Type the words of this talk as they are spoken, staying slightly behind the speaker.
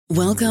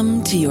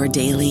Welcome to your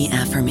daily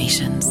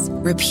affirmations.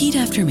 Repeat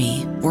after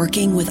me.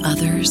 Working with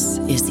others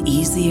is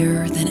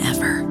easier than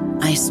ever.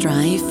 I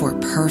strive for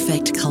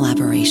perfect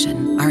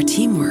collaboration. Our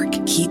teamwork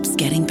keeps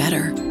getting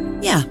better.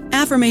 Yeah,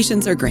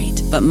 affirmations are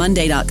great, but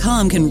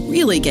Monday.com can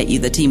really get you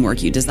the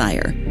teamwork you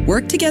desire.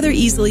 Work together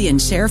easily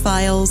and share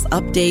files,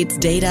 updates,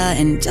 data,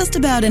 and just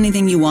about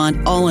anything you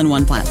want all in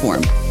one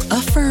platform.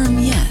 Affirm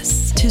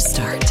yes to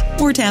start,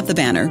 or tap the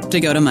banner to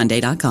go to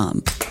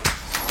Monday.com.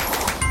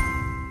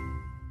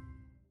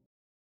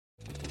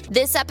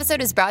 This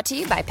episode is brought to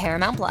you by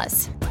Paramount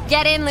Plus.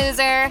 Get in,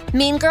 loser!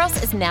 Mean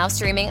Girls is now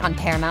streaming on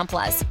Paramount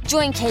Plus.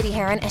 Join Katie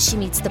Heron as she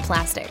meets the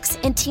plastics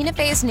in Tina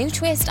Fey's new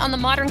twist on the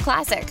modern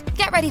classic.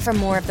 Get ready for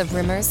more of the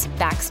rumors,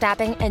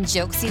 backstabbing, and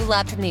jokes you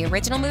loved from the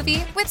original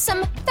movie with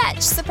some fetch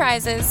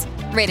surprises.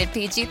 Rated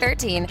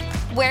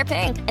PG-13. Wear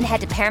pink and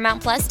head to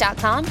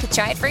ParamountPlus.com to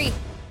try it free.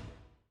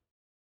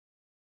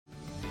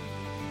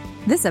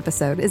 This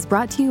episode is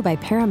brought to you by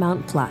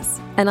Paramount Plus.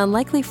 An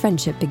unlikely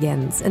friendship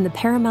begins in the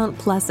Paramount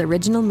Plus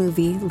original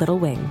movie Little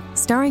Wing,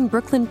 starring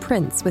Brooklyn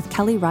Prince with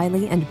Kelly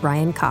Riley and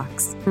Brian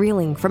Cox.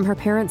 Reeling from her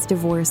parents'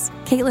 divorce,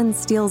 Caitlin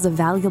steals a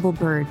valuable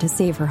bird to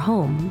save her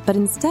home, but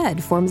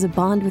instead forms a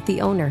bond with the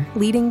owner,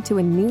 leading to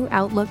a new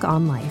outlook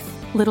on life.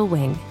 Little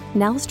Wing,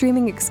 now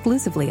streaming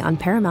exclusively on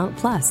Paramount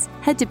Plus.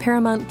 Head to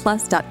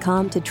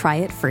ParamountPlus.com to try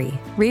it free.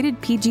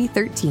 Rated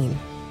PG-13.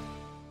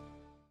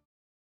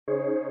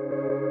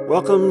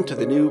 Welcome to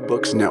the New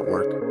Books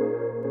Network.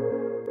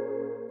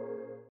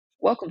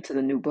 Welcome to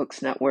the New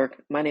Books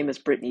Network. My name is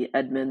Brittany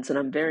Edmonds, and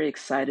I'm very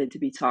excited to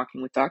be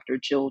talking with Dr.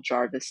 Jill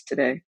Jarvis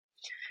today.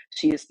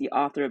 She is the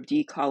author of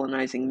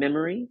Decolonizing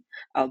Memory,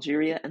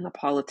 Algeria and the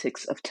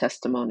Politics of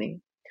Testimony.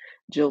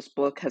 Jill's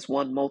book has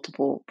won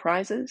multiple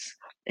prizes,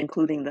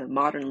 including the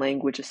Modern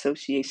Language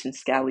Association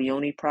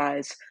Scallioni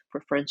Prize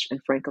for French and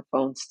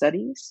Francophone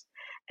Studies,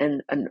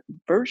 and a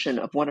version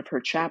of one of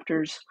her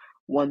chapters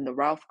won the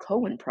Ralph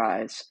Cohen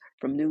Prize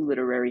from New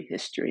Literary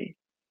History.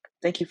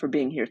 Thank you for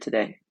being here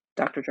today,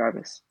 Dr.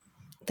 Jarvis.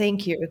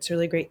 Thank you. It's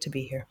really great to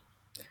be here.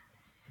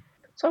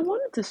 So I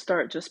wanted to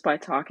start just by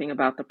talking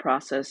about the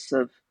process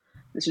of,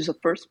 this is a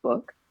first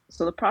book,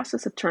 so the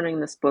process of turning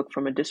this book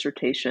from a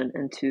dissertation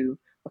into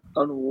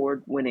an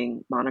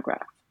award-winning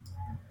monograph.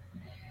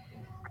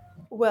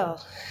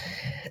 Well,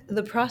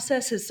 the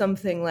process is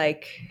something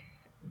like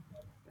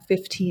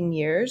 15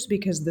 years,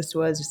 because this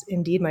was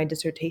indeed my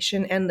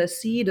dissertation, and the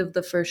seed of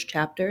the first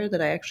chapter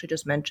that I actually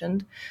just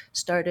mentioned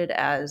started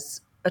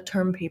as a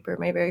term paper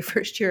my very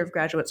first year of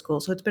graduate school.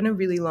 So it's been a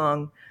really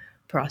long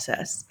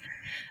process.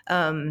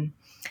 And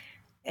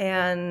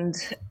in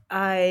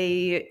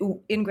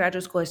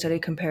graduate school, I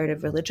studied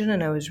comparative religion,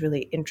 and I was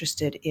really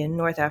interested in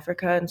North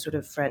Africa and sort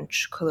of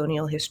French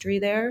colonial history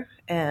there,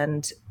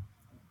 and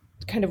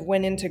kind of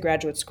went into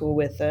graduate school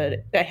with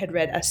I had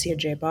read Assia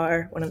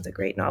Djebar, one of the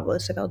great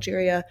novelists of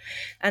Algeria,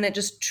 and it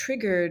just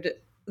triggered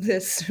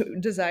this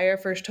desire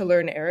first to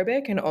learn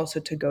Arabic and also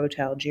to go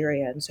to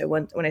Algeria. And so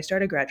when I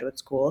started graduate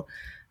school,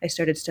 I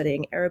started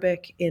studying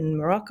Arabic in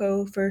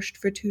Morocco first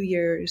for 2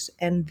 years,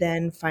 and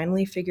then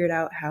finally figured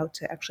out how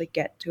to actually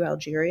get to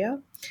Algeria,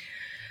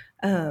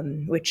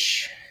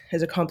 which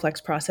is a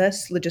complex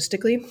process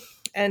logistically.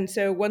 And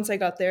so once I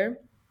got there,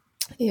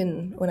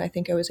 when I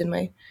think I was in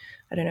my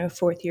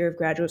fourth year of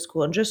graduate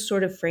school, and just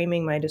sort of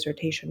framing my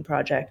dissertation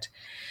project,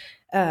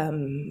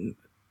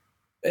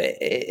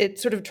 it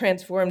sort of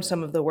transformed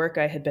some of the work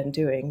I had been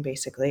doing,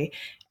 basically.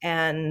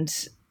 And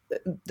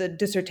the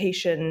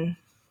dissertation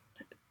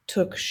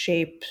took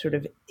shape sort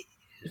of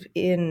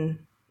in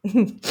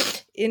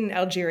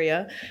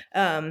Algeria.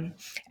 And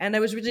I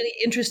was really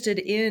interested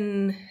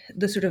in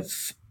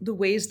the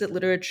ways that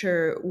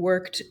literature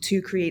worked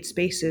to create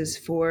spaces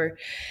for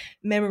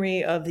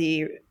memory of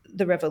the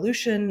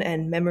revolution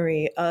and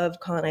memory of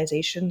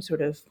colonization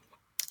sort of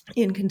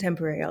in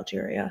contemporary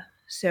Algeria.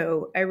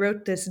 So I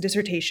wrote this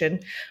dissertation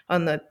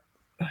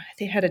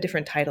they had a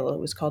different title. It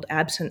was called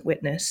Absent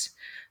Witness,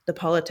 The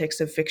Politics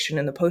of Fiction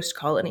in the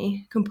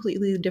Post-Colony,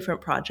 completely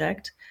different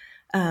project.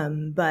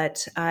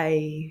 But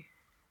I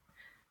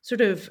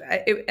sort of,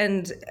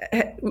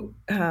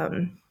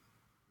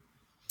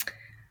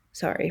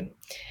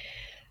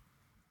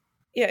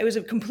 it was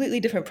a completely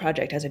different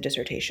project as a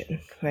dissertation,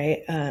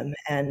 right?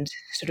 And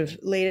sort of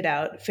laid it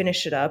out,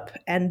 finished it up,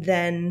 and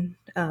then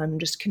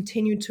just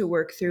continued to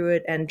work through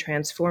it and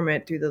transform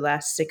it through the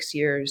last 6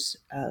 years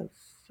of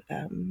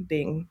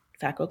being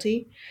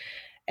faculty.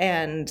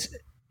 And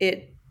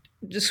it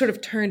just sort of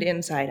turned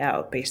inside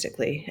out,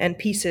 basically. And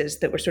pieces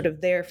that were sort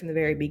of there from the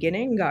very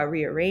beginning got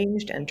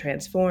rearranged and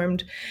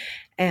transformed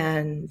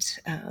and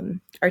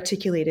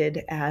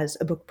articulated as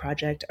a book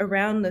project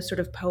around the sort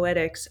of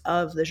poetics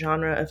of the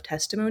genre of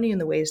testimony and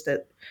the ways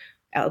that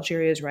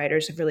Algeria's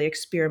writers have really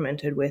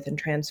experimented with and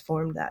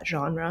transformed that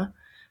genre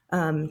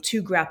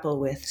to grapple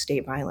with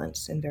state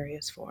violence in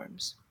various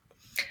forms.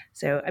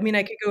 So, I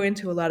could go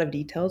into a lot of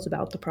details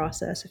about the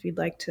process if you'd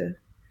like to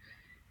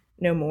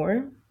know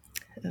more.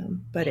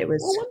 But it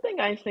was. Well, one thing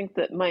I think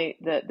that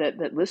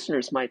that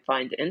listeners might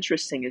find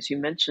interesting is you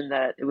mentioned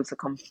that it was a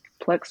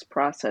complex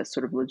process,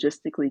 sort of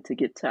logistically, to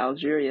get to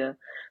Algeria.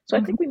 So I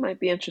Mhm, think we might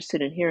be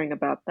interested in hearing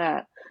about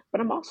that.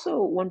 But I'm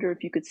also wonder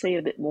if you could say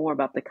a bit more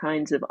about the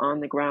kinds of on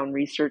the ground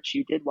research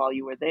you did while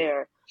you were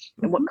there,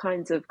 and what mhm.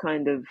 kinds of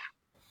kind of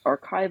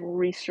archival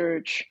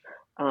research,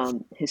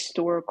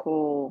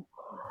 historical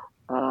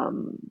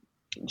um,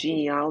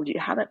 genealogy,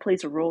 how that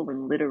plays a role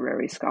in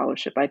literary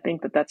scholarship. I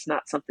think that that's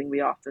not something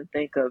we often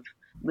think of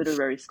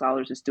literary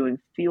scholars as doing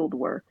field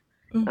work.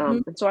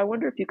 Mhm. And so I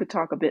wonder if you could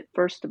talk a bit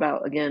first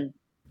about, again,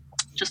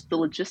 just the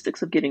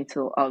logistics of getting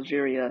to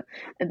Algeria,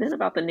 and then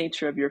about the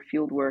nature of your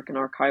field work and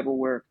archival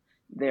work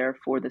there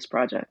for this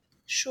project.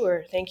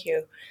 Sure, thank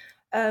you.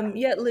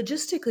 Yeah,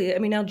 logistically, I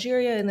mean,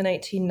 Algeria in the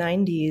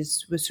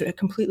 1990s was sort of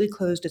completely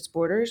closed its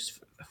borders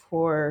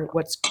for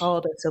what's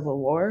called a civil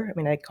war. I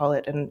mean, I call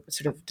it a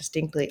sort of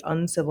distinctly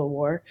uncivil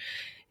war,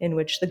 in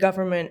which the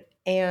government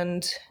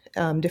and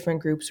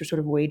different groups were sort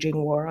of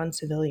waging war on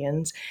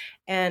civilians.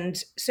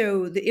 And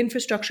so the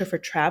infrastructure for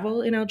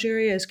travel in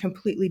Algeria is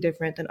completely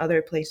different than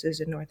other places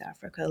in North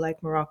Africa,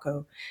 like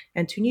Morocco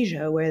and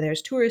Tunisia, where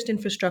there's tourist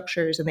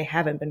infrastructures and they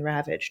haven't been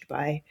ravaged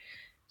by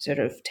sort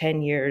of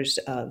 10 years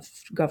of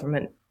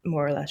government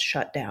more or less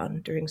shut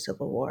down during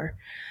civil war.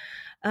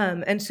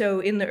 And so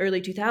in the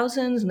early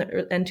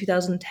 2000s and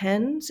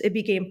 2010s, it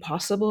became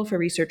possible for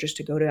researchers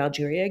to go to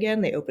Algeria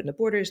again. They opened the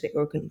borders, they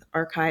opened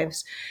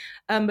archives,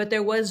 but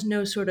there was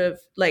no sort of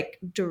like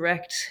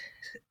direct,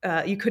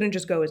 you couldn't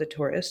just go as a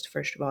tourist,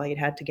 first of all. You'd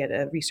had to get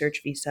a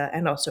research visa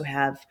and also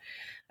have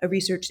a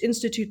research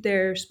institute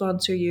there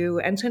sponsor you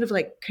and kind of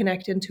like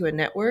connect into a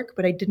network,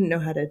 but I didn't know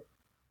how to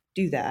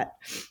do that.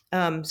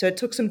 So it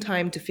took some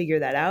time to figure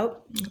that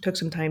out. It took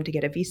some time to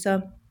get a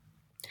visa.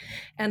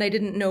 And I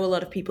didn't know a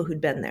lot of people who'd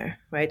been there,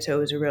 right? So it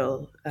was a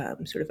real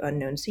sort of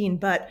unknown scene.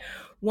 But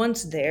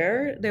once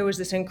there was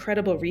this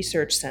incredible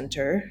research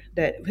center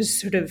that was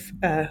sort of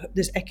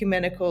this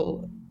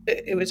ecumenical.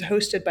 It was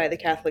hosted by the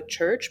Catholic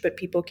Church, but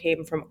people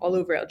came from all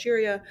over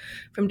Algeria,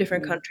 from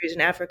different Mm-hmm. countries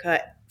in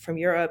Africa, from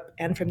Europe,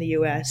 and from the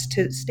US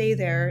to stay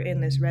there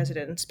in this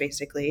residence,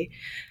 basically,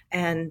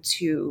 and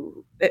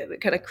to it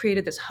kind of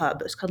created this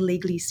hub. It's called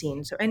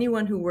L'Église. So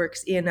anyone who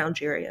works in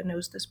Algeria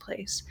knows this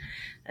place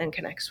and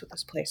connects with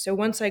this place. So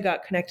once I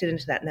got connected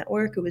into that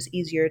network, it was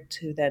easier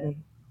to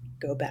then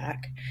go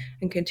back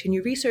and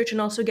continue research and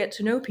also get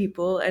to know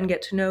people and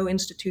get to know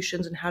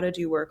institutions and how to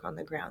do work on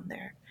the ground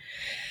there.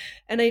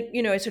 And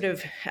I sort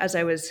of, as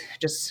I was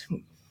just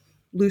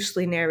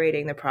loosely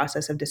narrating the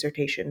process of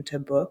dissertation to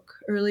book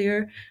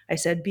earlier, I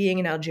said being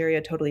in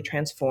Algeria totally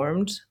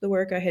transformed the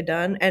work I had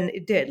done. And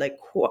it did, like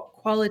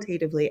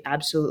qualitatively,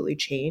 absolutely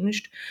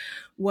changed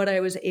what I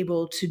was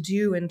able to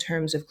do in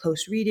terms of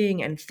close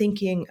reading and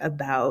thinking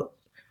about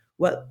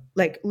what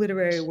like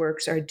literary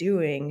works are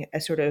doing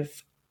as sort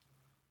of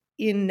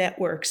in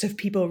networks of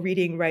people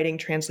reading, writing,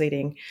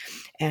 translating,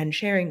 and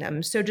sharing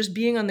them. So just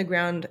being on the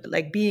ground,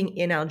 like being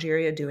in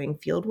Algeria doing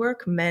field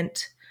work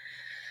meant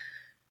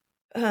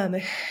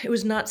it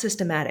was not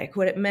systematic.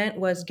 What it meant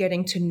was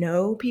getting to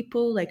know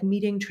people, like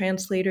meeting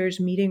translators,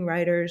 meeting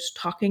writers,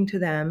 talking to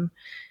them,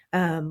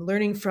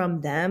 learning from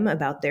them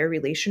about their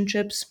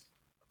relationships,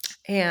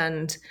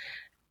 and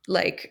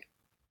like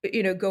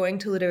going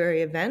to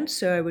literary events.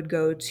 So I would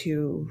go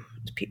to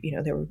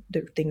there were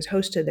things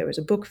hosted. There was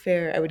a book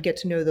fair. I would get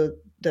to know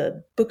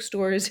the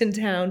bookstores in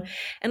town,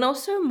 and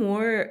also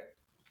more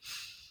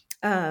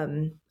I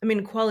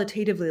mean,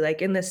 qualitatively,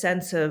 like in the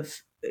sense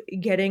of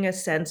getting a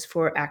sense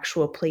for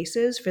actual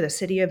places, for the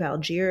city of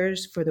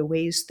Algiers, for the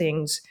ways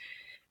things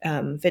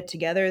fit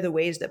together, the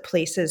ways that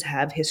places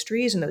have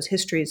histories, and those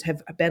histories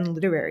have been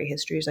literary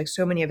histories. Like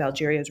so many of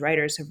Algeria's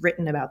writers have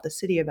written about the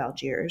city of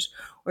Algiers,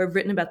 or have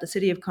written about the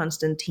city of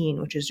Constantine,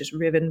 which is just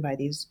riven by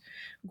these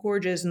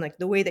gorges, and like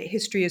the way that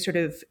history is sort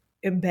of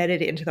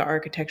embedded into the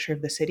architecture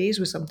of the cities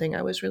was something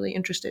I was really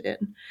interested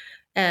in.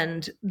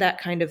 And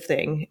that kind of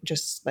thing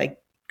just like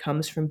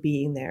comes from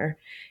being there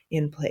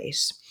in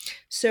place.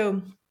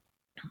 So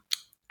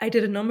I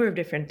did a number of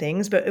different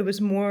things, but it was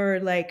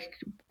more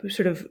like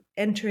sort of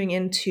entering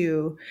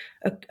into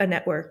a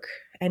network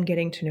and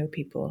getting to know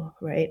people,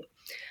 right?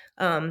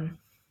 Um,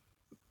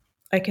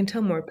 I can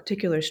tell more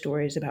particular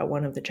stories about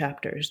one of the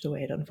chapters, the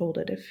way it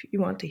unfolded, if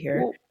you want to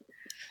hear. Well,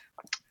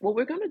 Well,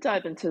 we're going to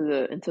dive into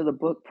the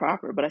book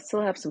proper, but I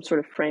still have some sort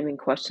of framing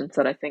questions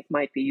that I think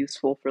might be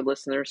useful for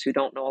listeners who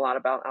don't know a lot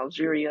about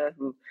Algeria,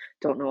 who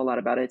don't know a lot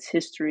about its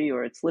history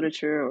or its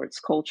literature or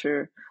its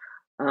culture.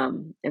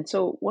 And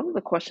so, one of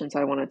the questions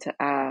I wanted to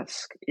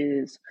ask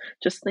is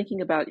just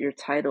thinking about your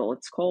title.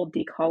 It's called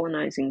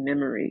Decolonizing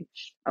Memory: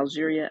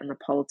 Algeria and the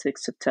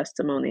Politics of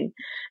Testimony,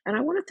 and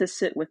I wanted to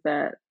sit with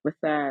that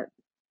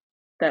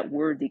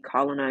word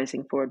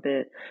decolonizing for a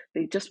bit,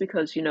 just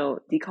because,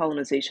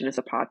 decolonization is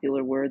a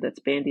popular word that's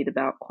bandied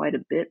about quite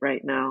a bit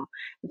right now.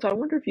 And so I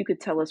wonder if you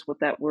could tell us what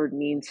that word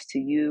means to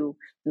you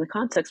in the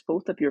context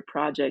both of your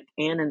project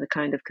and in the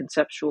kind of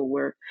conceptual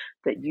work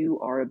that you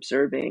are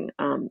observing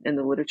in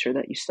the literature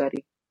that you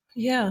study.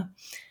 Yeah.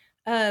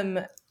 Um,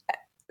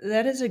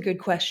 That is a good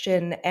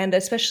question. And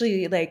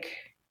especially like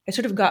I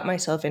sort of got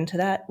myself into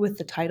that with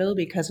the title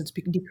because it's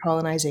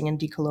decolonizing and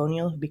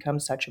decolonial have become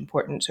such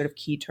important sort of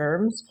key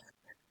terms.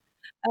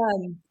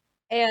 Um,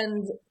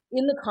 and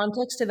in the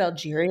context of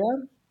Algeria,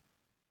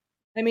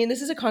 I mean,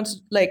 this is a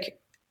concept like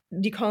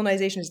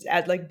decolonization is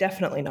like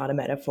definitely not a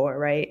metaphor,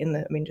 right?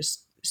 I mean,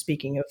 just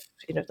speaking of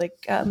like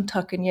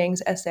Tuck and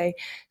Yang's essay,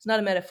 it's not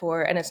a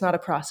metaphor, and it's not a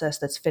process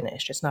that's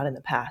finished. It's not in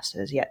the past;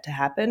 it is yet to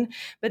happen.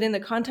 But in the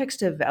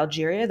context of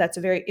Algeria, that's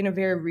in a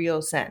very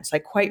real sense.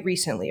 Like quite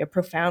recently, a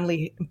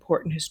profoundly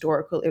important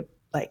historical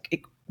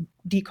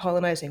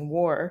decolonizing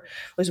war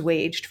was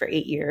waged for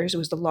 8 years. It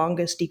was the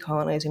longest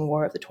decolonizing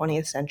war of the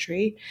 20th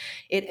century.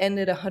 It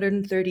ended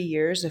 130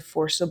 years of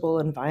forcible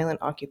and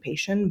violent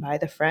occupation by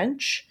the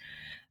French.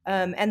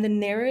 And the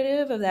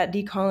narrative of that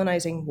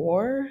decolonizing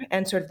war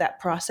and sort of that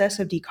process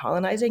of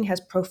decolonizing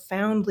has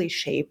profoundly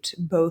shaped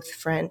both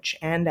French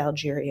and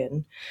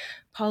Algerian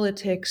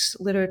politics,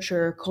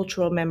 literature,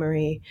 cultural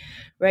memory,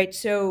 right?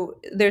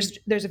 So there's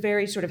a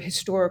very sort of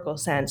historical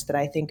sense that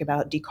I think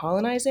about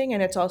decolonizing,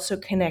 and it's also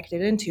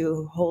connected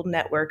into whole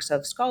networks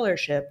of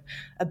scholarship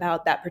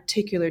about that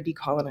particular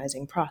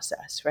decolonizing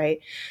process, right?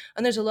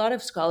 And there's a lot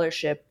of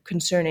scholarship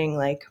concerning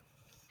like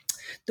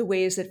the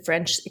ways that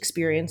French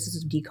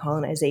experiences of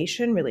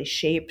decolonization really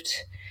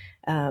shaped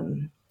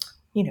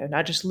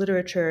not just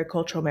literature,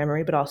 cultural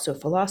memory, but also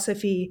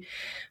philosophy,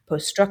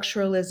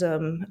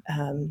 post-structuralism,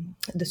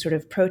 the sort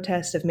of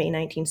protest of May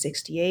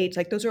 1968.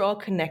 Like those are all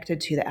connected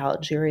to the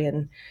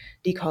Algerian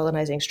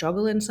decolonizing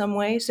struggle in some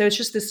way. So it's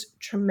just this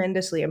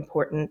tremendously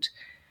important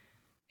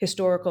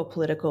historical,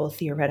 political,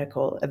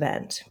 theoretical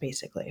event,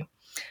 basically.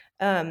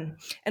 And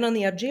on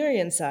the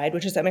Algerian side,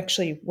 which is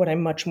actually what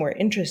I'm much more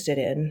interested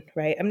in,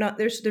 right?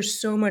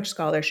 There's so much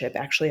scholarship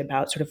actually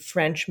about sort of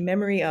French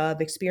memory of,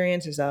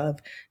 experiences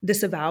of,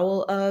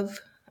 disavowal of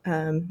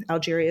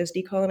Algeria's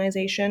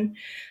decolonization.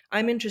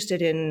 I'm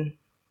interested in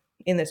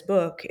this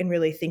book in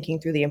really thinking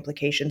through the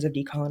implications of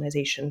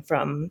decolonization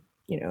from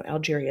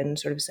Algerian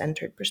sort of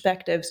centered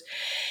perspectives.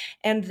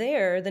 And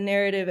there, the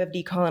narrative of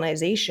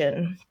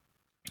decolonization,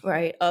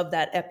 right, of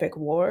that epic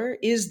war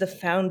is the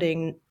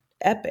founding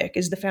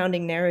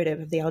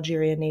narrative of the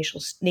Algerian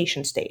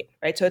nation state,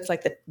 right? So it's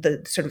like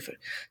the sort of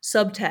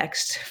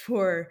subtext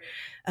for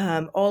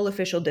all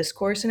official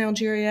discourse in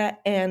Algeria,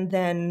 and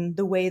then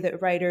the way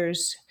that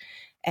writers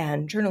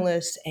and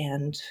journalists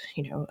and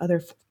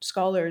other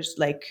scholars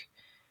like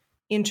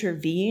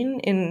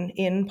intervene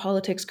in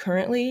politics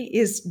currently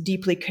is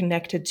deeply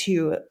connected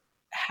to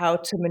how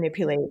to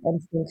manipulate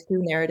and think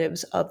through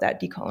narratives of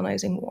that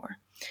decolonizing war.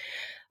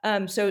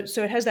 So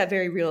it has that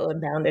very real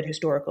and bounded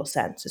historical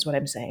sense, is what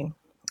I'm saying.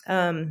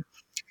 Um,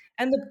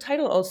 and the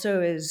title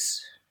also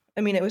is,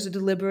 I mean, it was a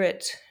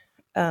deliberate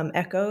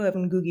echo of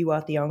Ngugi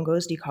wa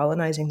Thiong'o's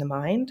Decolonizing the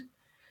Mind,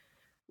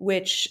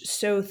 which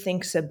so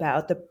thinks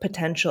about the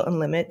potential and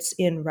limits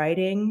in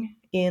writing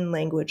in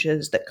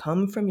languages that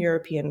come from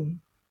European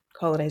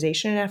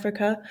colonization in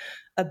Africa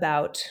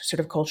about sort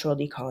of cultural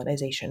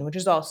decolonization, which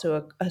is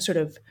also a sort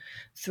of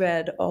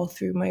thread all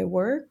through my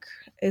work,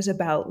 is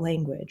about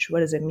language.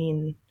 What does it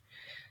mean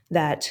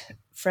that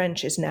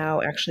French is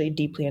now actually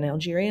deeply an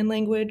Algerian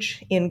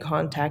language in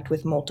contact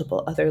with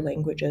multiple other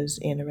languages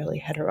in a really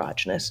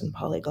heterogeneous and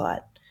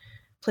polyglot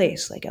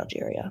place like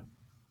Algeria?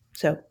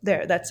 So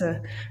that's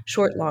a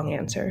short, long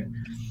answer.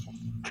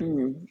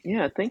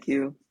 Yeah, thank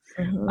you.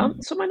 Mm-hmm.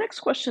 So my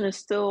next question is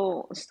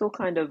still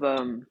kind of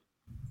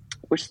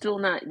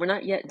we're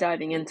not yet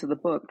diving into the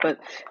book, but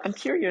I'm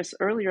curious.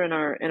 Earlier in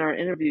our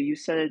interview, you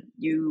said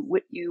you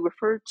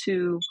referred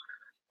to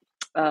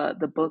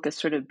the book as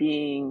sort of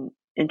being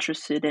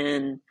interested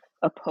in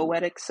a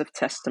poetics of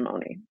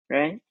testimony,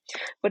 right?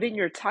 But in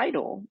your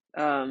title,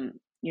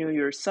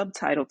 your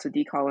subtitle to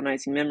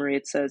Decolonizing Memory,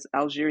 it says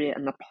Algeria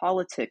and the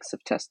Politics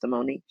of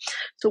Testimony.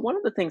 So one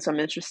of the things I'm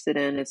interested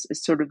in is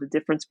sort of the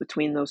difference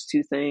between those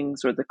two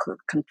things, or the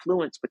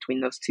confluence between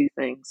those two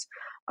things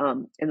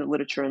in the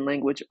literature and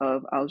language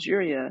of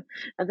Algeria.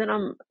 And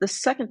then the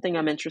second thing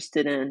I'm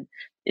interested in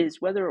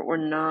is whether or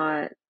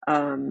not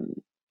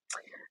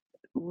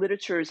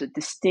literature is a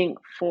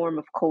distinct form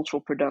of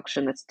cultural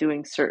production that's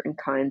doing certain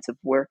kinds of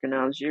work in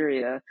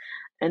Algeria,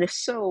 and if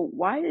so,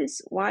 why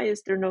is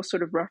there no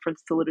sort of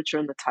reference to literature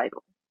in the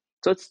title?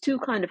 So it's two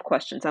kind of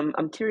questions.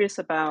 I'm curious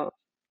about,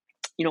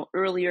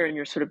 earlier in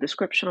your sort of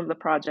description of the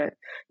project,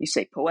 you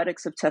say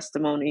poetics of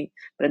testimony,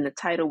 but in the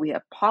title we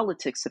have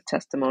politics of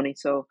testimony.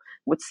 So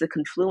what's the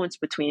confluence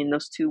between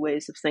those two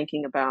ways of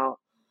thinking about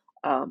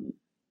um,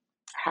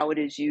 how it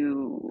is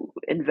you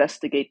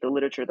investigate the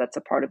literature that's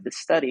a part of this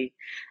study?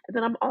 And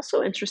then I'm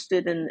also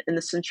interested in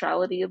the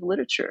centrality of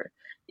literature.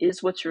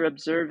 Is what you're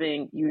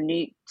observing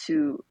unique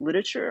to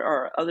literature,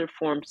 or other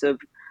forms of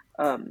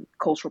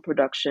cultural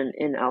production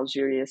in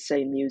Algeria,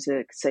 say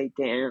music, say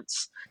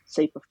dance,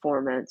 say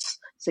performance,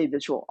 say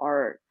visual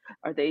art?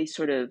 Are they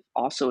sort of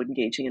also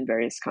engaging in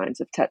various kinds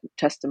of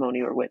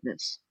testimony or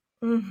witness?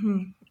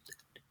 Mm-hmm.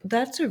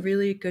 That's a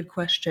really good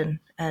question,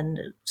 and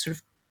sort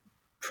of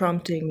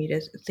prompting me to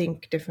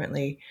think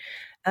differently.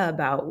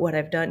 about what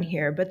I've done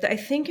here. But I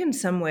think in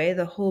some way,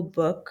 the whole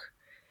book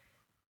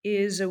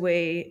is a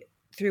way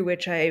through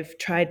which I've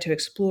tried to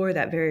explore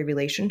that very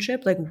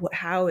relationship. Like,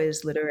 how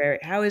is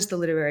the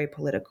literary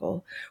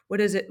political?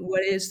 What is it?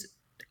 What is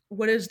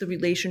the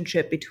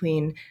relationship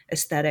between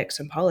aesthetics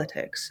and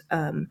politics?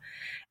 And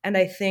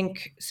I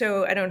think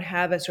so. I don't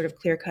have a sort of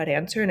clear cut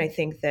answer, and I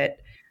think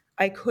that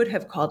I could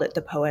have called it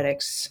the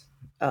poetics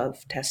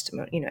of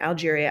testimony,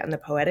 Algeria and the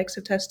poetics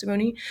of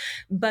testimony.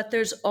 But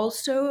there's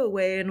also a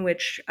way in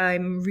which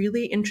I'm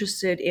really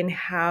interested in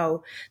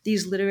how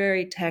these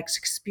literary texts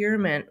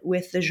experiment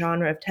with the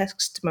genre of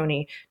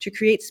testimony to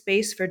create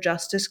space for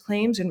justice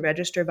claims and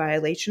register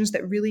violations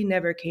that really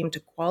never came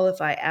to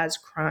qualify as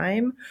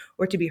crime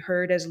or to be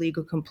heard as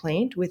legal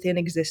complaint within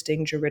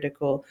existing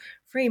juridical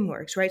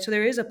frameworks, right? So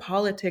there is a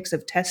politics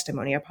of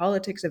testimony, a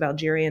politics of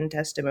Algerian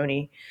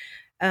testimony,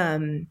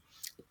 I'm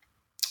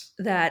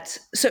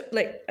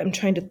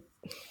trying to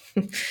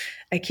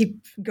I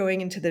keep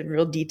going into the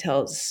real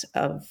details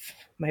of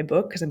my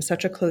book because I'm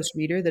such a close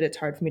reader that it's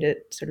hard for me to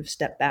sort of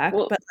step back.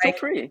 Well, feel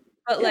free.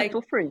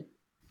 Feel free.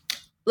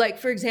 Like,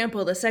 for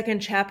example, the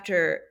second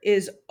chapter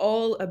is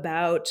all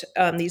about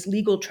these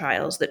legal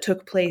trials that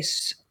took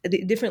place,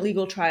 the different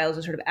legal trials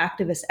and sort of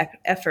activist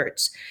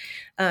efforts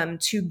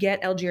to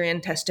get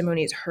Algerian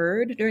testimonies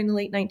heard during the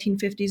late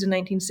 1950s and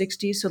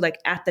 1960s. So like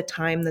at the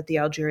time that the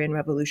Algerian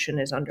Revolution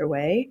is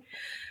underway.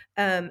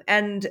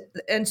 And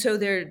so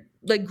they're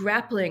like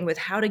grappling with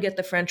how to get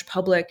the French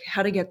public,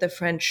 how to get the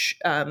French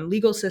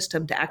legal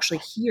system to actually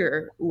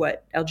hear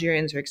what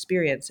Algerians are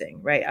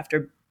experiencing, right?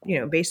 After,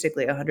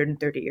 basically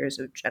 130 years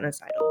of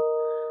genocidal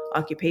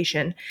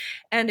occupation.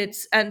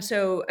 It's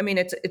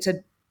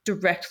a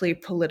directly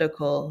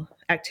political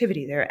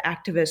activity. There are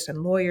activists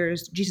and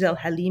lawyers, Gisèle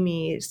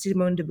Halimi,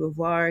 Simone de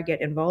Beauvoir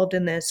get involved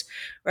in this,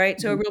 right?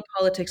 Mm-hmm. So a real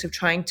politics of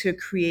trying to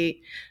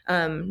create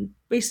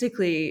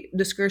basically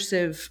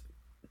discursive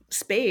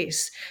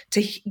space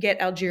to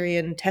get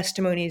Algerian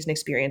testimonies and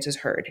experiences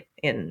heard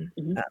in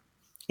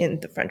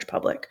the French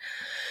public.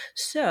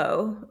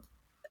 So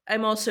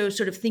I'm also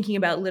sort of thinking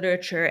about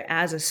literature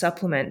as a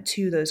supplement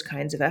to those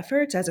kinds of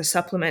efforts, as a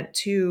supplement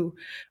to,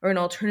 or an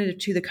alternative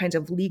to the kinds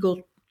of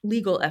legal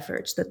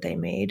efforts that they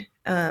made.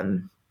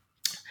 So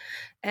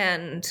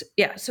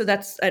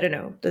that's, I don't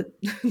know, so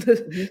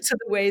the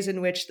ways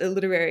in which the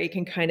literary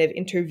can kind of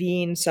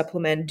intervene,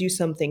 supplement, do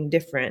something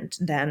different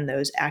than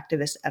those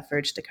activist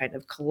efforts to kind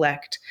of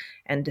collect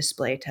and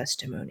display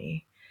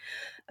testimony.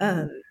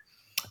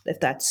 If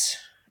that's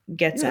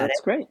gets at it.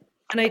 That's great.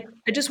 And I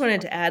just wanted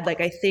to add,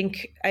 I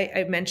think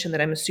I mentioned that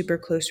I'm a super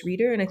close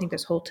reader, and I think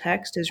this whole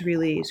text is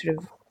really sort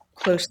of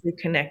closely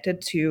connected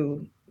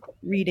to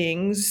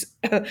readings,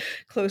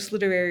 close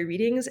literary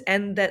readings,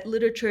 and that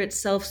literature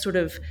itself sort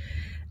of,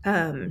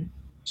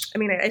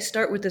 I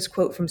start with this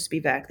quote from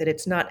Spivak that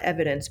it's not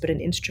evidence, but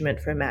an instrument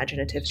for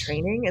imaginative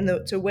training. And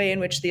it's a way in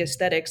which the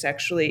aesthetics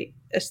actually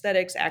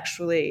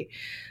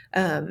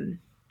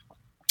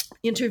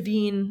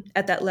intervene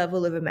at that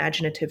level of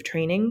imaginative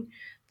training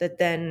that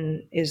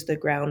then is the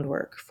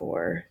groundwork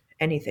for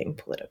anything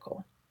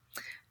political.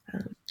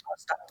 I'll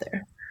stop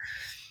there.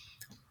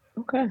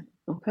 Okay.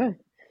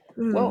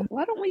 Well,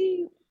 why don't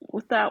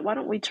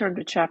we turn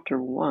to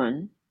chapter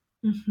 1?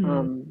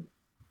 Mm-hmm.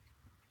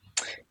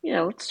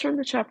 Let's turn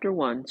to chapter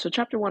 1. So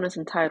chapter 1 is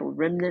entitled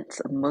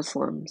Remnants of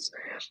Muslims.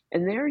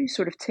 And there you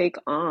sort of take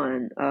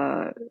on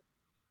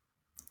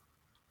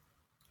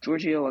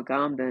Giorgio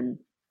Agamben.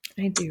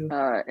 I do.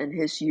 And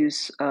his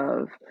use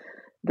of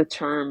the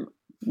term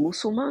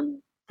Musulman.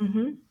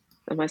 Mm-hmm.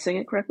 Am I saying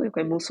it correctly?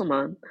 Okay,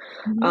 Musulman.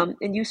 Mm-hmm.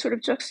 And you sort of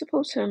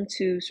juxtapose him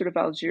to sort of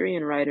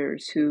Algerian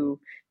writers who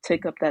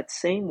take up that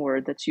same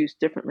word that's used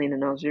differently in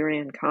an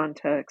Algerian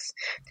context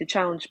to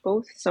challenge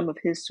both some of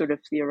his sort of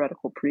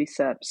theoretical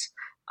precepts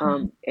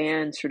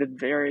and sort of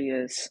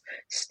various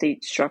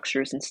state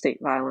structures and state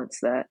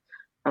violence that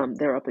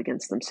they're up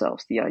against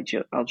themselves, the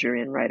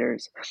Algerian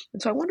writers.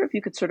 And so I wonder if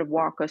you could sort of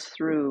walk us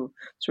through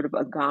sort of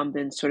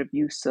Agamben's sort of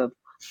use of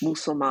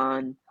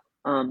Musulman,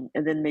 and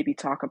then maybe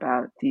talk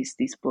about these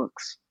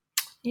books.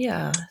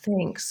 Yeah,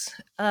 thanks.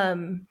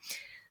 That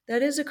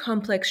is a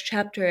complex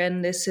chapter,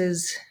 and this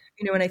is,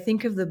 when I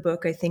think of the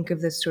book, I think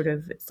of this sort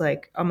of, it's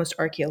like almost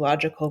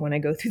archaeological when I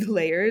go through the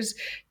layers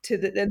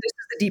and this is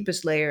the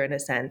deepest layer in a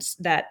sense.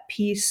 That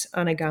piece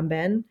on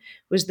Agamben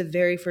was the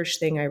very first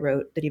thing I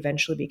wrote that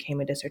eventually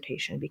became a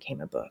dissertation, became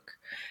a book.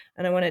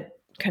 And I want to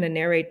kind of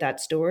narrate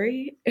that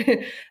story.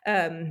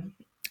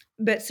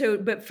 But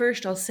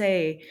first I'll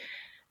say,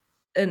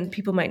 and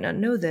people might not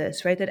know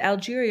this, right, that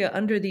Algeria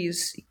under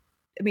these,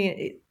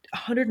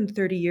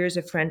 130 years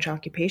of French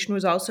occupation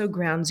was also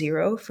ground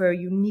zero for a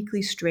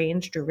uniquely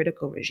strange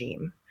juridical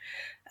regime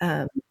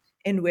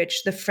in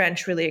which the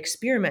French really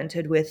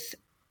experimented with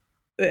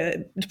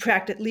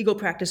legal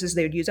practices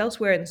they would use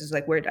elsewhere. And this is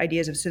like where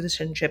ideas of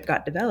citizenship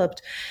got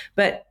developed.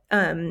 But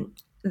the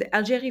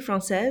Algérie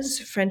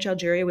Française, French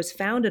Algeria, was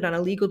founded on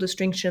a legal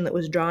distinction that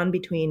was drawn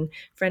between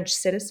French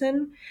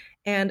citizen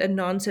and a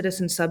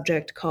non-citizen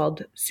subject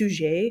called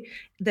sujet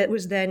that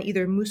was then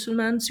either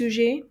Musulman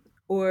sujet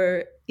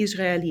or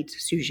Israelite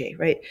sujet,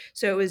 right?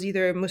 So it was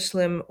either a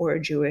Muslim or a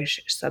Jewish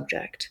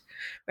subject,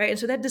 right? And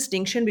so that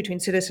distinction between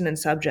citizen and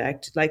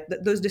subject, like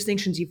those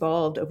distinctions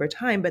evolved over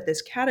time, but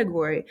this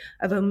category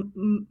of a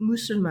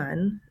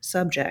Musulman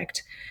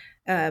subject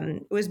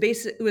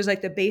was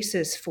like the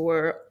basis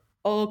for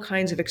all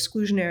kinds of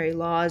exclusionary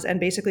laws and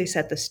basically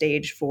set the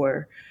stage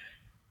for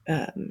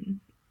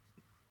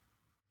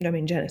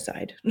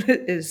genocide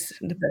is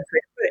the best way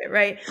to put it,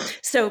 right?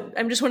 So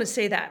I just want to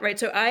say that, right?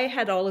 So I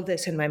had all of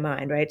this in my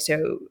mind, right?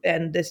 So,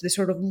 and this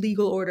sort of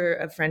legal order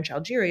of French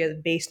Algeria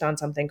based on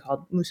something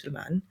called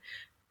Musulman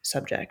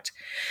subject.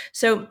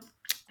 So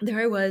there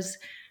I was.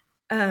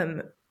 It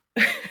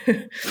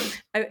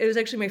was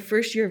actually my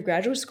first year of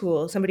graduate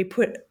school. Somebody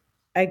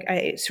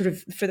I sort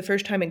of, for the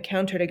first time,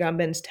 encountered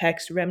Agamben's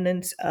text,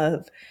 Remnants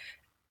of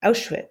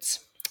Auschwitz.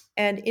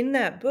 And in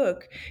that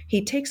book,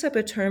 he takes up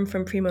a term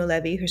from Primo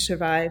Levi, who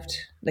survived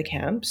the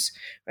camps,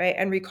 right,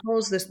 and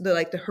recalls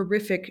the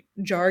horrific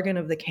jargon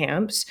of the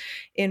camps,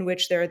 in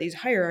which there are these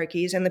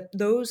hierarchies, and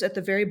those at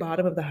the very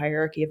bottom of the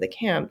hierarchy of the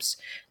camps,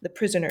 the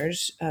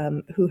prisoners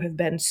who have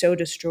been so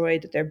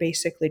destroyed that they're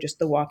basically just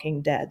the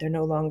walking dead. They're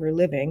no longer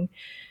living,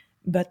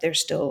 but they're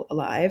still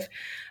alive,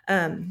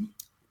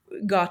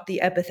 got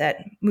the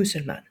epithet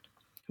Musulman.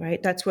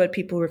 Right, that's what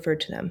people referred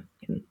to them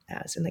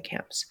as in the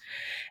camps.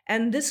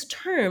 And this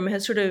term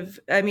has sort of,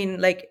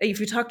 like if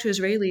you talk to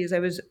Israelis, I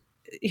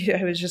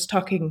was just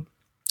talking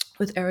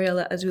with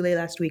Ariella Azoulay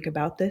last week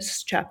about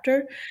this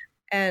chapter,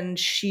 and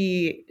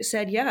she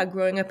said, yeah,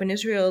 growing up in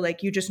Israel,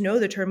 like you just know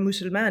the term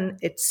Musulman,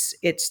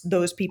 it's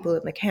those people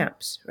in the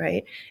camps,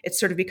 right? It's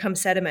sort of become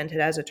sedimented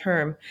as a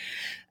term.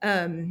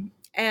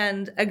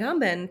 And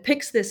Agamben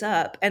picks this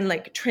up and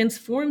like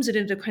transforms it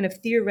into kind of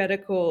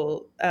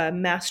theoretical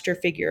master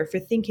figure for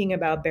thinking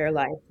about bare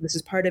life. This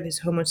is part of his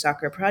Homo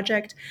Sacra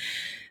project,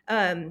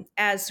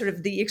 as sort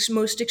of the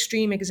most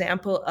extreme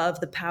example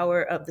of the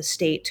power of the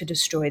state to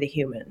destroy the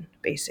human,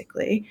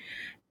 basically.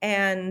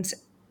 And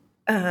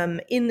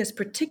in this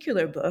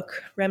particular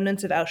book,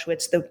 Remnants of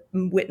Auschwitz, The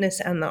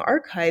Witness and the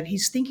Archive,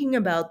 he's thinking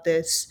about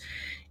this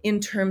in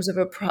terms of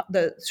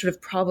the sort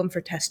of problem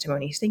for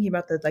testimony. He's thinking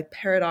about the like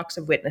paradox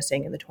of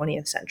witnessing in the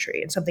 20th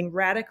century, and something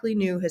radically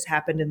new has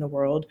happened in the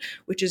world,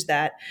 which is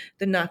that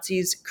the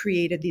Nazis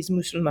created these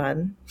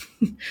Musulman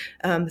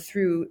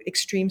through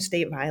extreme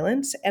state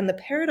violence. And the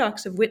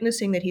paradox of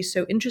witnessing that he's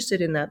so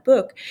interested in that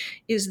book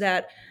is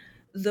that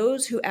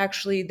those who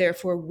actually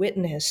therefore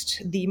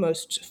witnessed the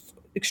most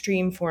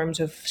extreme forms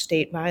of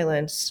state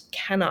violence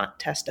cannot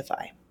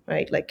testify,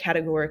 right? Like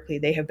categorically,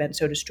 they have been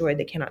so destroyed,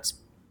 they cannot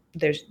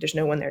there's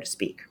no one there to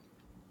speak,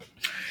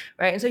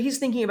 right? And so he's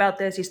thinking about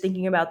this. He's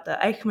thinking about the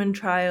Eichmann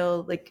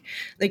trial, like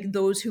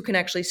those who can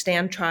actually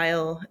stand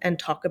trial and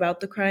talk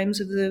about the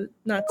crimes of the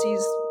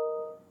Nazis.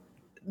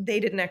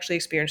 They didn't actually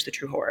experience the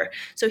true horror.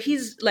 So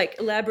he's like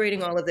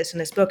elaborating all of this in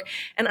this book.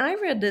 And I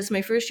read this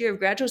my first year of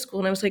graduate school,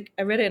 and I was like,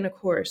 I read it in a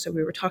course. So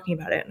we were talking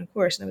about it in a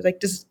course. And I was like,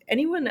 does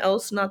anyone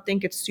else not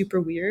think it's super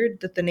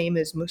weird that the name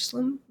is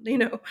Muslim,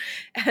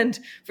 And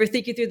for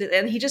thinking through that,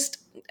 and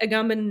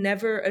Agamben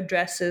never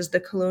addresses the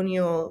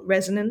colonial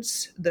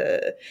resonance,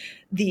 the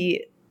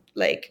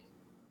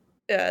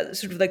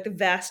sort of like the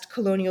vast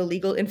colonial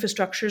legal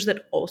infrastructures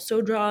that also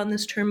draw on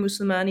this term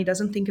Musulman. He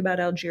doesn't think about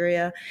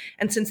Algeria.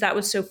 And since that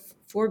was so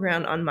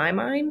foreground on my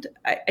mind,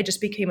 I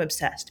just became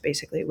obsessed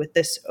basically with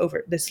this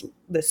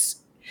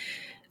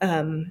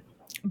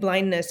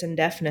blindness and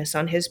deafness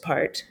on his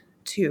part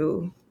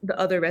to the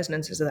other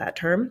resonances of that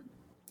term.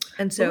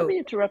 And so let me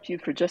interrupt you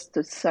for just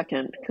a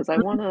second, because I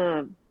want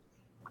to,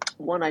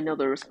 I know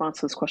the response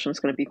to this question is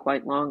going to be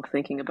quite long,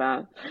 thinking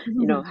about,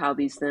 how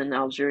these then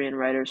Algerian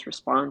writers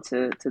respond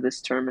to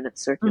this term and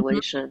its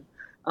circulation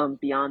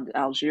beyond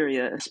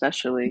Algeria,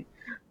 especially.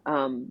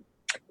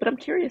 But I'm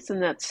curious, in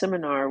that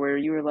seminar where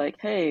you were like,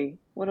 hey,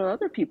 what do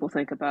other people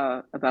think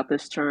about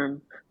this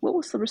term? What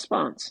was the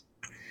response?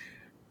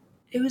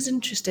 It was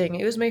interesting.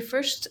 It was my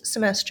first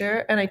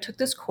semester, and I took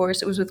this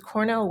course. It was with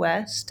Cornell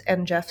West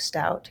and Jeff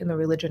Stout in the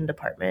religion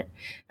department.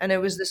 And it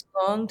was this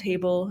long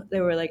table.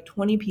 There were like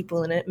 20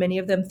 people in it, many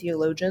of them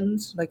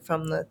theologians, like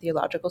from the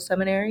theological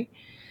seminary.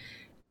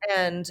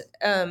 And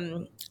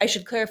I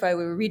should clarify,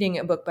 we were reading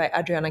a book by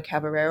Adriana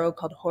Cavarero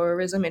called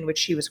Horrorism, in which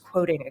she was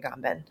quoting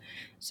Agamben.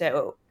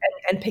 So,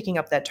 and picking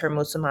up that term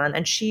Musulman.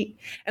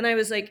 And I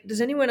was like, does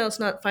anyone else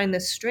not find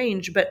this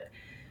strange? But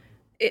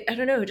I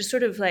don't know, just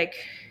sort of like,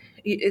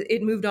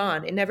 it moved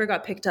on. It never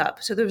got picked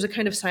up. So there was a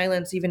kind of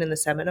silence even in the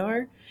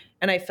seminar.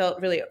 And I felt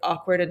really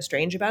awkward and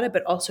strange about it,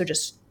 but also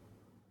just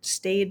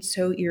stayed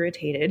so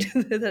irritated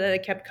that I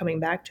kept coming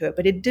back to it.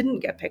 But it didn't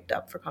get picked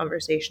up for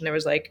conversation. There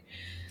was like,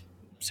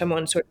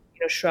 someone sort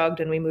of shrugged,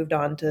 and we moved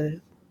on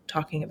to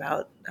talking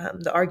about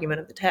the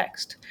argument of the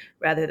text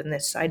rather than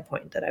this side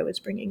point that I was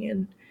bringing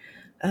in.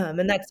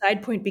 And that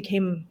side point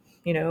became,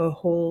 a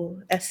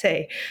whole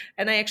essay.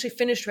 And I actually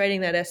finished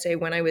writing that essay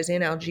when I was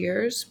in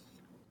Algiers.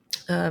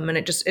 And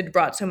it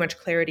brought so much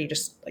clarity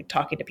just like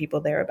talking to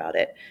people there about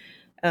it.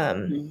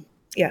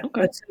 Yeah.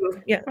 Okay.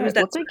 It was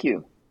that. Well, thank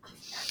you.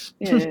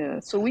 Yeah.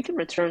 So we can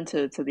return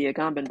to the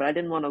Agamben, but I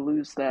didn't want to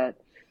lose that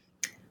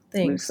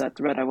lose Thanks. that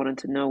thread. I wanted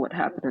to know what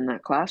happened in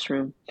that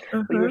classroom.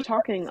 But you were Uh-huh.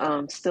 talking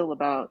still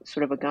about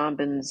sort of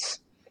Agamben's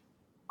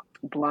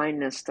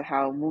blindness to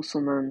how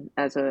Musulman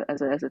as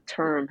a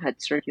term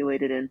had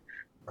circulated in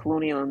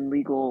colonial and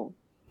legal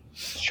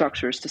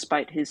structures,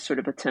 despite his sort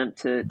of attempt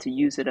to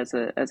use it as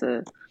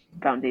a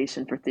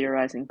foundation for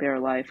theorizing bare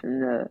life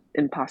and the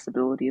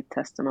impossibility of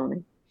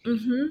testimony.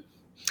 Mm-hmm.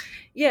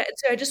 Yeah,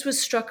 so I just was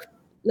struck,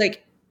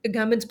 like,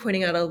 Agamben's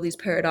pointing out all these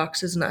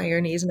paradoxes and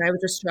ironies, and I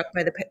was just struck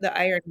by the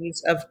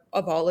ironies of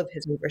all of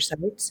his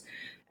oversights.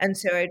 And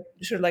so I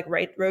sort of like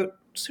wrote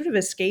sort of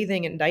a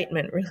scathing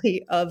indictment,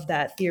 really, of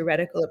that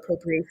theoretical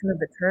appropriation of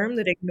the term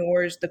that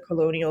ignores the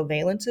colonial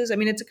valences. I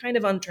mean, it's a kind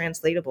of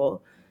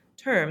untranslatable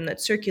term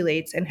that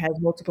circulates and has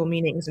multiple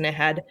meanings, and it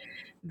had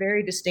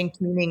very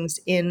distinct meanings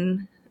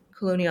in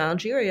colonial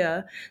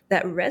Algeria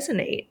that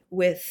resonate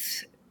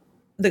with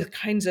the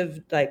kinds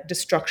of like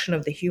destruction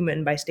of the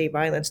human by state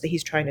violence that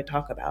he's trying to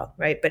talk about,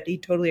 right? But he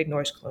totally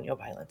ignores colonial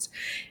violence.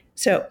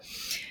 So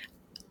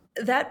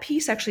that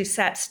piece actually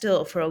sat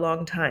still for a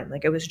long time.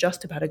 Like, it was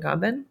just about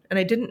Agamben, and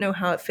I didn't know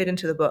how it fit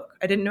into the book.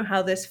 I didn't know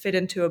how this fit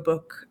into a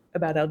book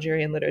about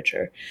Algerian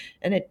literature.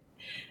 And it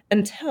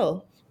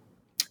until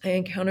I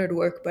encountered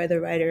work by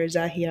the writer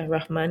Zahia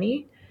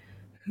Rahmani,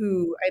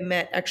 who I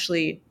met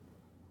actually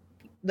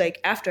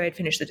like after I'd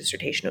finished the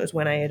dissertation. It was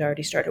when I had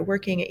already started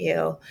working at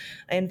Yale.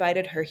 I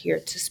invited her here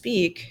to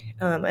speak,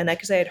 and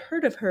because I had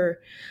heard of her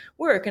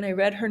work, and I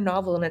read her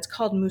novel, and it's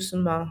called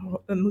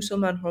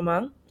Musulman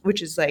Roman,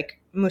 which is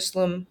like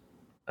Muslim,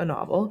 a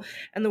novel,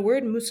 and the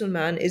word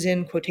Musulman is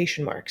in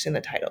quotation marks in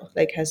the title,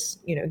 like has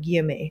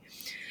guillemets.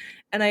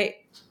 And I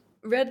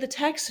read the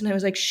text, and I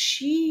was like,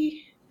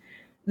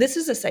 this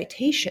is a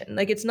citation.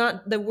 Like, it's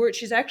not the word.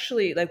 She's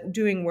actually like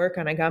doing work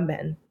on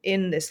Agamben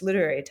in this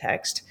literary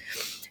text.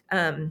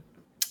 And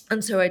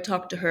so I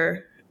talked to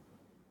her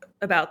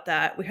about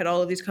that. We had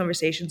all of these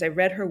conversations. I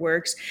read her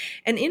works.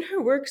 And in her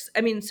works,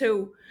 I mean,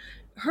 so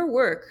her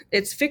work,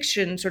 it's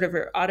fiction, sort of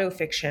her auto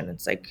fiction.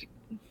 It's like,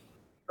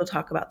 we'll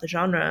talk about the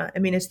genre. I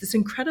mean, it's this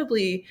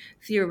incredibly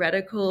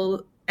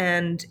theoretical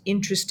and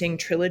interesting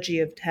trilogy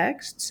of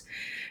texts.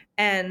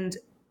 And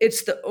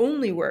it's the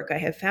only work I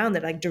have found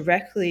that like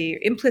directly,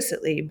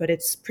 implicitly, but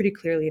it's pretty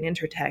clearly an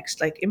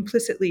intertext, like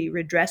implicitly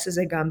redresses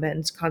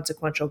Agamben's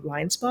consequential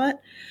blind spot.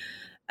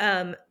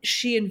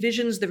 She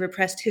envisions the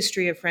repressed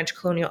history of French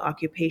colonial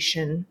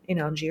occupation in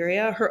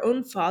Algeria. Her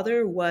own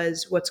father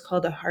was what's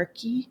called a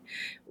harki,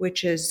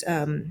 which is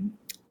an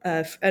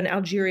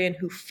Algerian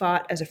who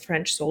fought as a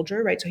French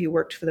soldier, right? So he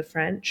worked for the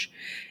French,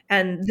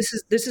 and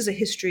this is a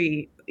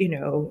history.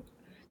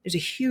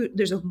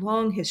 There's a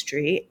long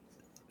history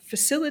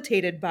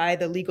facilitated by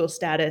the legal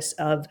status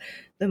of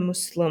the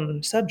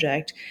Muslim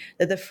subject,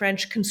 that the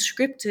French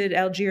conscripted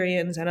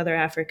Algerians and other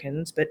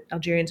Africans, but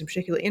Algerians in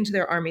particular, into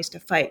their armies to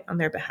fight on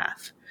their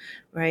behalf,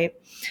 right?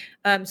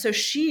 So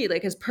she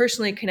like is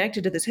personally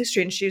connected to this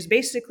history, and she was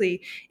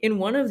basically in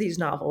one of these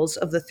novels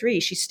of the three.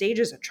 She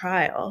stages a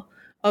trial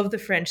of the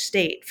French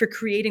state for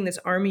creating this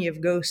army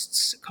of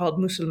ghosts called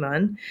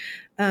Musulman,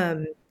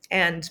 and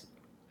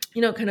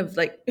kind of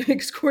like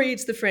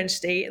excoriates the French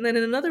state. And then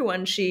in another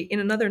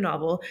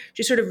novel,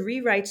 she sort of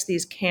rewrites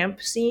these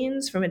camp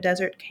scenes from a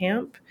desert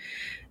camp.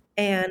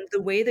 And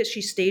the way that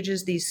she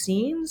stages these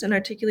scenes and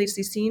articulates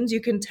these scenes, you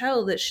can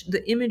tell that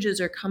the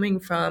images are coming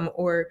from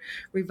or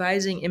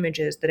revising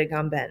images that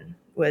Agamben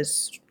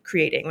was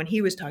creating when he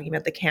was talking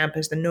about the camp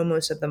as the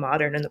nomos of the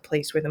modern and the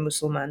place where the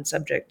Musulman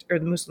subject or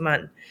the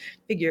Musulman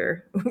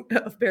figure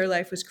of bare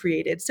life was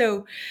created.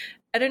 So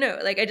I don't know,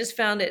 like I just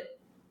found it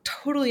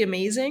totally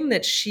amazing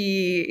that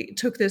she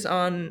took this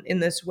on in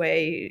this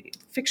way,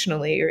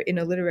 fictionally or in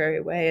a literary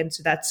way. And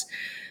so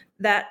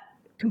that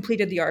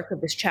completed the arc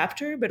of this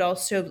chapter, but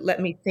also let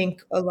me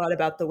think a lot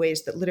about the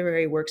ways that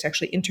literary works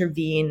actually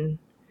intervene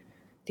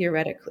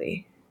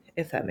theoretically,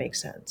 if that makes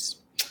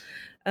sense.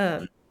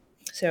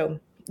 So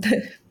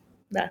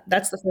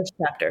that's the first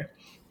chapter.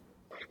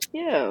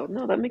 Yeah,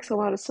 no, that makes a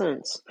lot of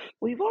sense.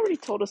 Well, you've already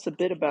told us a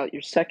bit about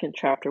your second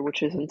chapter,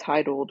 which is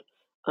entitled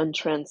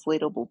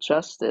Untranslatable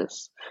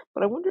Justice.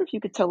 But I wonder if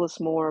you could tell us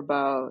more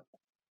about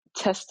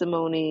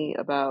testimony,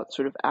 about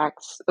sort of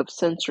acts of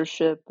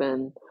censorship,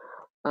 and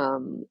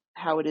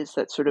how it is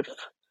that sort of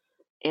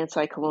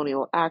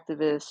anti-colonial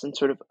activists and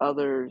sort of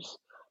others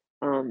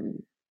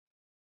um,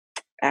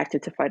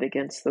 acted to fight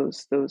against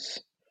those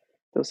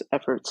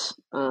efforts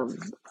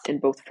in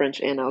both French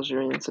and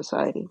Algerian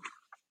society.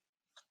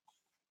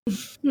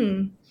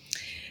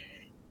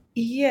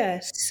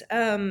 Yes.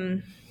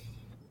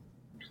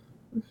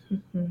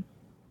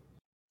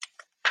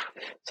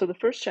 So the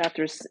first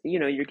chapter is,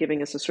 you're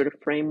giving us a sort of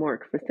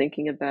framework for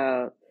thinking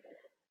about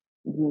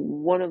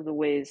one of the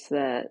ways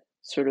that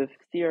sort of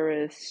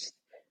theorists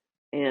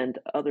and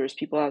others,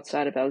 people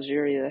outside of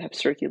Algeria, have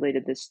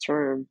circulated this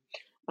term,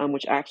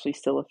 which actually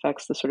still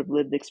affects the sort of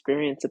lived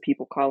experience of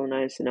people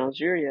colonized in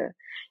Algeria.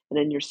 And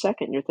then your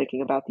second, you're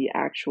thinking about the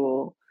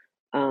actual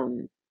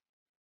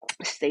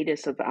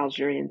status of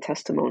Algerian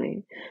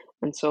testimony.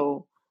 And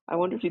so I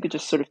wonder if you could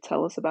just sort of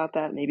tell us about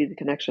that, maybe the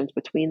connections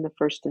between the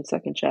first and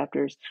second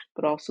chapters,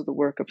 but also the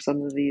work of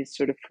some of these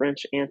sort of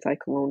French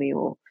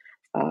anti-colonial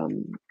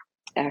um,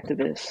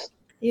 activists.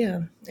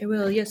 Yeah, I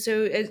will. Yeah,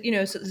 so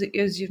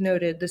as you've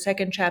noted, the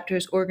second chapter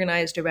is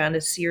organized around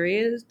a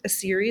series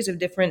of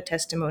different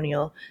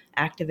testimonial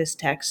activist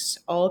texts,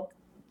 all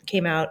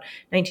came out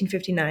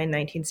 1959,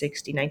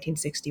 1960,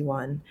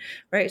 1961,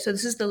 right? So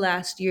this is the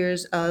last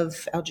years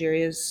of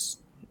Algeria's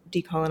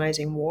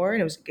decolonizing war,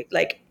 and it was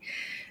like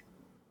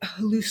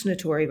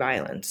hallucinatory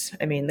violence.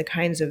 I mean, the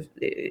kinds of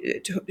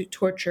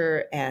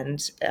torture and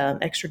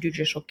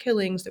extrajudicial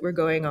killings that were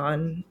going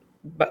on,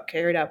 but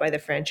carried out by the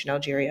French in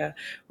Algeria,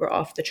 were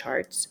off the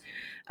charts.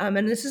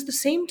 And this is the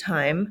same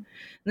time,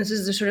 this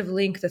is the sort of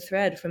link, the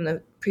thread from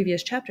the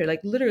previous chapter,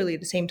 like literally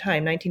the same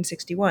time,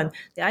 1961,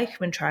 the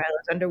Eichmann trial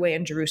is underway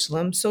in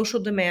Jerusalem. Social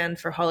demand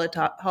for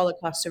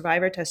Holocaust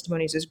survivor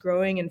testimonies is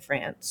growing in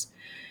France.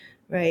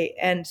 Right.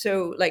 And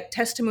so, like,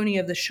 testimony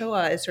of the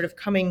Shoah is sort of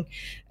coming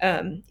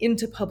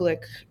into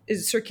public,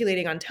 is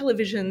circulating on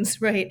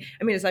televisions, right?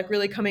 I mean, it's like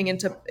really coming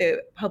into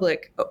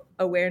public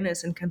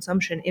awareness and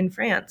consumption in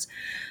France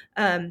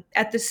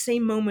at the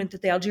same moment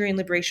that the Algerian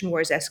Liberation War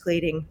is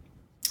escalating.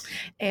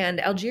 And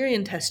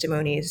Algerian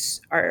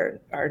testimonies are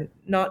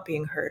not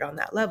being heard on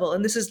that level.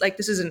 And this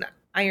is an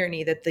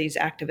irony that these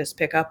activists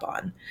pick up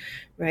on,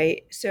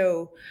 right?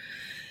 So,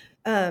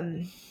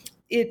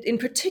 in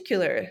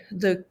particular,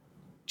 the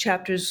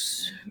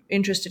chapters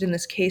interested in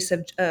this case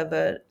of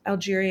an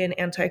Algerian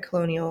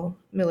anti-colonial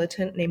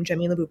militant named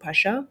Jamila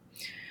Boupasha,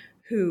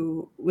 she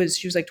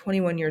was like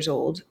 21 years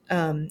old,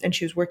 and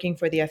she was working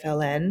for the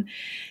FLN,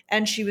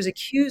 and she was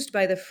accused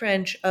by the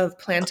French of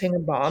planting a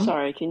bomb.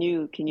 Sorry, can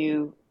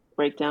you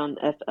break down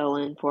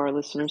FLN for our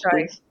listeners,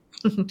 Sorry. please?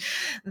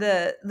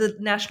 the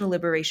National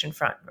Liberation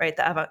Front, right?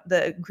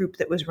 The group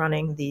that was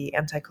running the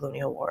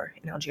anti-colonial war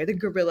in Algeria, the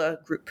guerrilla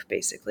group,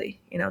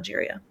 basically, in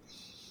Algeria.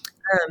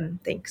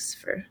 Thanks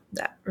for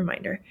that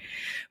reminder.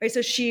 Right,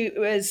 so she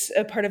was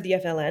a part of the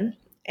FLN,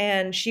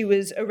 and she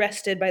was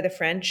arrested by the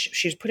French.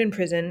 She was put in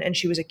prison, and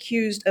she was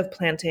accused of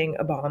planting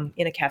a bomb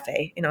in a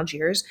cafe in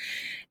Algiers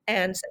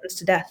and sentenced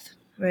to death,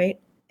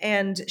 right?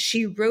 And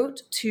she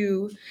wrote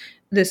to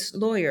this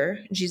lawyer,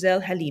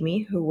 Gisèle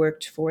Halimi, who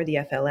worked for the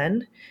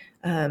FLN,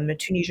 a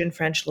Tunisian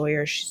French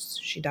lawyer.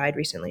 She died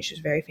recently. She's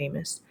very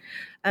famous.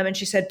 And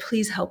she said,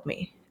 please help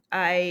me.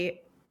 I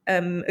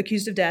am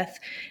accused of death.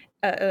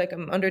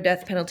 I'm under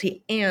death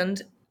penalty,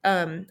 and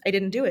I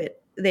didn't do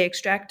it. They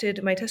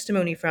extracted my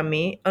testimony from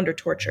me under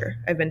torture.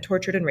 I've been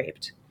tortured and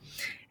raped,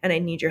 and I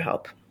need your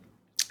help.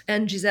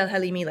 And Gisèle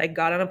Halimi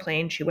got on a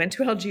plane. She went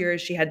to Algiers.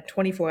 She had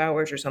 24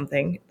 hours or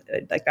something.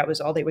 That was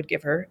all they would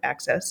give her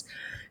access.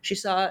 She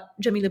saw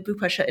Jamila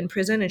Boupasha in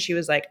prison, and she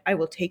was like, I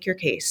will take your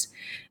case.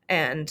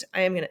 And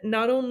I am going to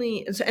not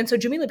only... And so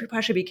Jamila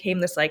Boupasha became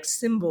this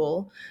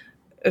symbol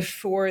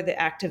for the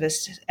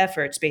activist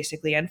efforts,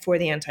 basically, and for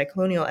the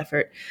anti-colonial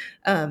effort.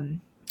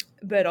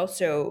 But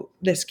also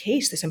this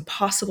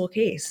impossible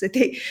case that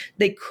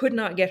they could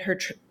not get her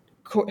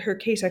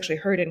case actually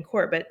heard in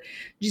court. But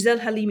Gisèle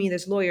Halimi,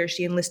 this lawyer,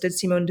 she enlisted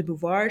Simone de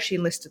Beauvoir. She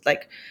enlisted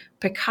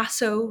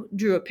Picasso,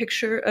 drew a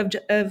picture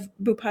of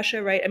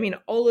Boupasha, right? I mean,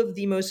 all of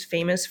the most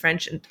famous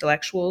French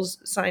intellectuals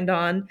signed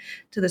on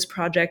to this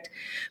project,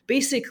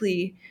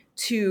 basically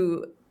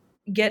to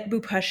get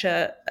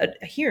Boupasha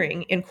a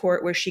hearing in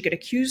court where she could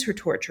accuse her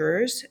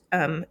torturers,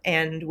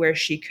 and where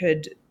she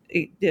could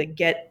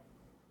get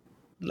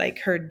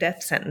her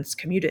death sentence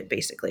commuted,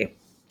 basically.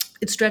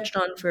 It stretched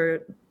on for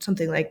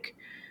something like,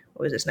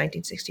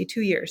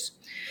 1962 years,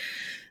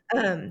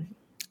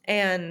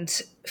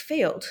 and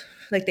failed.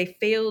 They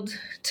failed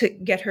to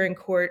get her in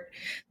court.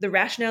 The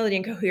rationality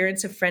and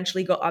coherence of French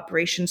legal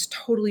operations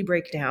totally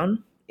break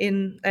down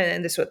and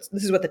this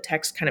is what the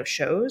text kind of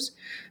shows,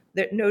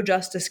 that no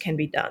justice can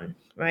be done,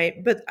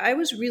 right? But I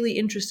was really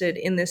interested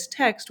in this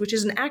text, which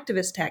is an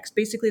activist text.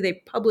 Basically, they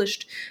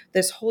published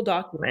this whole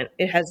document.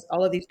 It has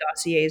all of these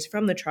dossiers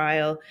from the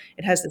trial.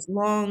 It has this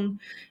long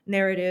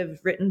narrative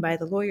written by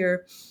the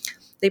lawyer.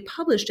 They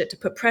published it to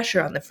put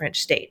pressure on the French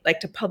state,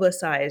 to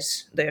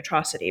publicize the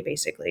atrocity,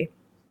 basically,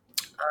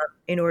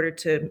 in order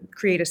to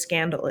create a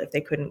scandal if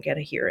they couldn't get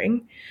a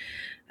hearing.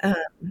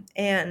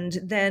 And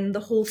then the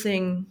whole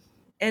thing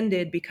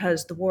ended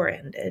because the war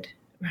ended,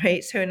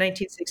 right? So in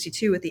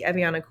 1962, with the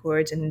Evian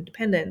Accords and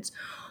independence,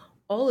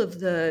 all of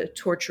the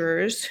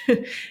torturers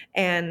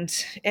and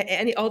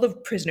all the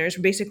prisoners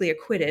were basically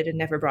acquitted and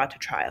never brought to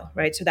trial,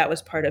 right? So that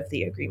was part of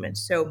the agreement.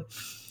 So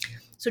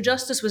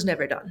justice was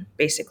never done,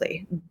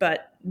 basically,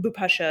 but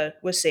Boupasha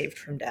was saved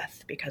from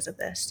death because of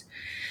this.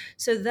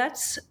 So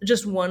that's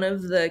just one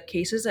of the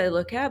cases I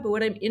look at. But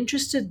what I'm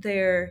interested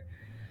there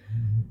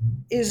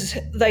is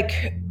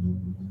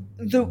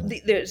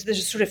there's a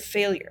sort of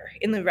failure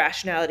in the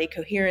rationality,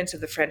 coherence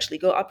of the French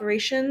legal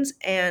operations,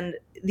 and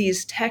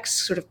these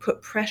texts sort of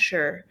put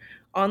pressure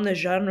on the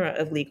genre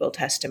of legal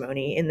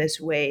testimony in this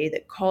way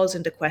that calls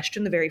into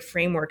question the very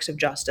frameworks of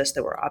justice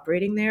that were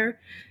operating there.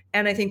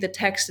 And I think the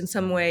text in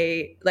some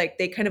way,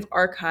 they kind of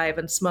archive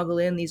and smuggle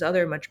in these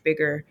other much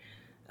bigger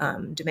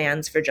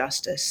demands for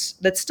justice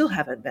that still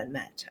haven't been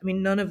met. I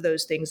mean, none of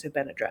those things have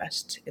been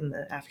addressed in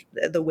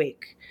the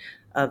wake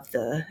of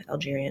the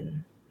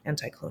Algerian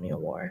anti-colonial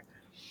war.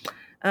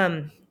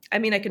 I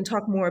mean, I can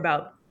talk more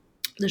about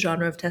the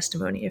genre of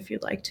testimony if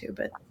you'd like to,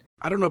 but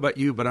I don't know about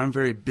you, but I'm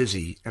very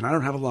busy and I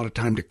don't have a lot of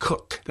time to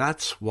cook.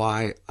 That's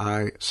why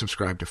I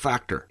subscribe to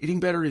Factor. Eating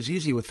better is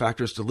easy with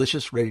Factor's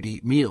delicious,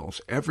 ready-to-eat meals.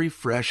 Every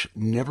fresh,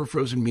 never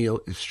frozen meal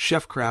is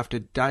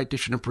chef-crafted,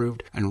 dietitian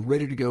approved, and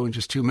ready to go in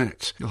just 2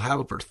 minutes. You'll have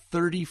over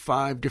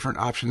 35 different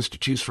options to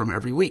choose from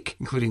every week,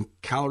 including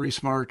Calorie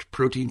Smart,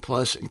 Protein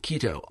Plus, and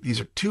Keto. These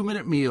are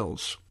 2-minute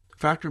meals.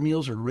 Factor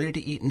meals are ready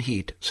to eat and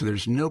heat, so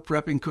there's no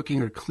prepping,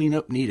 cooking, or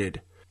cleanup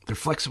needed. They're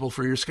flexible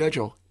for your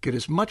schedule. Get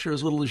as much or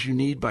as little as you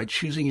need by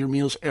choosing your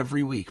meals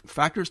every week.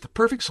 Factor is the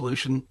perfect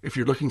solution if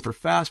you're looking for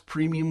fast,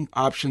 premium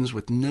options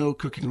with no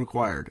cooking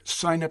required.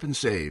 Sign up and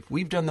save.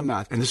 We've done the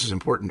math, and this is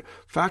important.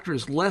 Factor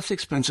is less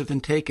expensive than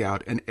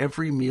takeout, and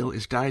every meal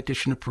is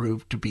dietitian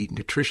approved to be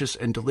nutritious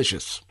and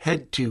delicious.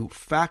 Head to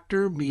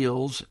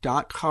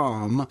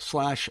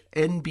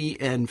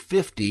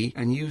factormeals.com/NBN50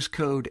 and use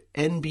code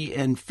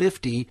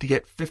NBN50 to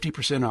get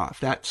 50% off.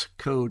 That's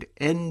code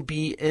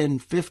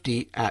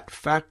NBN50 at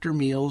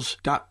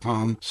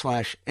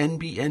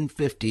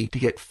factormeals.com/NBN50 to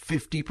get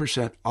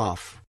 50%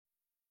 off.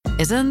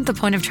 Isn't the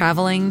point of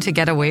traveling to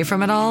get away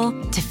from it all?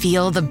 To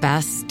feel the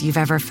best you've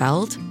ever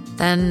felt?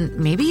 Then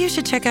maybe you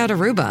should check out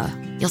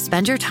Aruba. You'll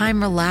spend your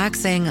time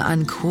relaxing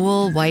on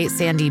cool, white,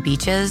 sandy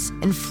beaches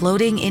and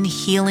floating in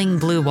healing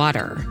blue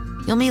water.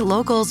 You'll meet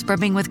locals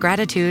brimming with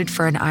gratitude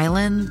for an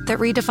island that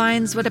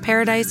redefines what a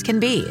paradise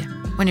can be.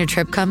 When your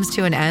trip comes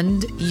to an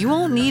end, you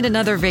won't need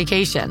another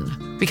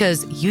vacation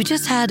because you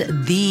just had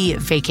the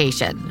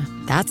vacation.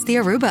 That's the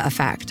Aruba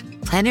effect.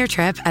 Plan your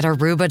trip at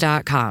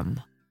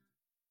Aruba.com.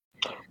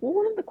 Well,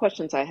 one of the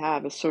questions I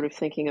have is sort of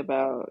thinking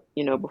about,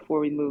 before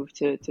we move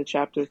to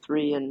chapter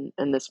 3 and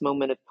this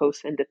moment of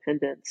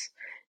post-independence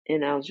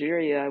in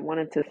Algeria, I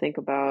wanted to think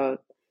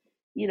about,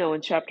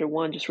 in chapter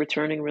 1, just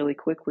returning really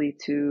quickly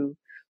to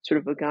sort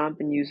of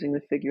Agamben using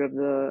the figure of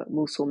the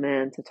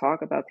Musulman to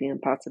talk about the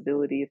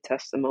impossibility of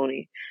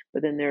testimony,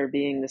 but then there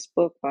being this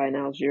book by an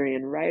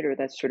Algerian writer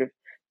that's sort of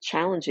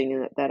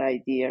challenging that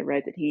idea,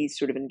 right? That he's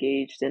sort of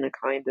engaged in a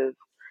kind of,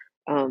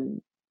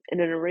 in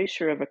an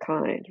erasure of a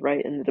kind,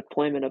 right? In the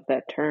deployment of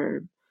that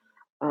term.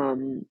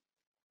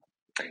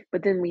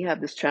 But then we have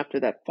this chapter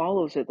that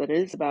follows it that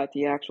is about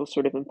the actual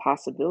sort of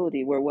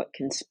impossibility where what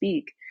can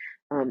speak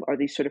are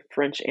these sort of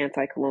French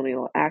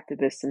anti-colonial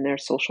activists and their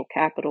social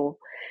capital.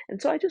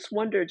 And so I just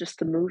wonder, just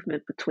the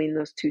movement between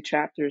those two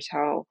chapters,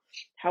 how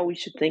we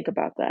should think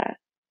about that.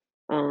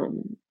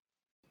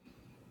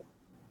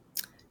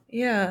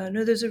 Yeah,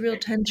 no, there's a real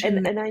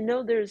tension. And I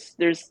know there's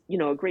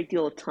a great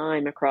deal of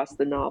time across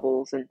the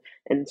novels and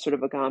sort of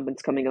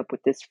Agamben's coming up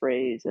with this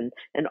phrase and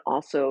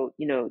also,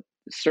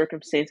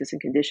 circumstances and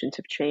conditions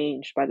have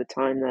changed by the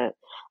time that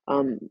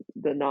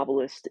the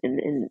novelist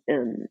in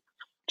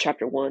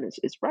chapter 1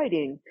 is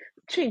writing,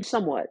 changed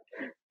somewhat.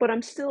 But I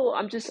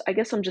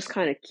guess I'm just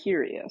kind of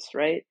curious,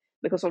 right?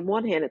 Because on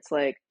one hand, it's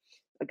like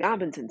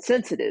Agamben's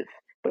insensitive,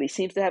 but he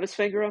seems to have his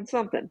finger on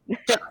something,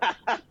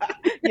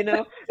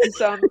 And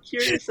so I'm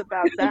curious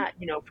about that,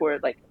 for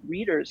like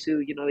readers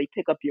who, they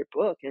pick up your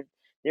book and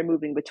they're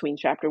moving between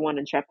chapter 1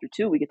 and chapter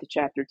 2. We get to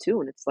chapter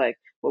 2 and it's like,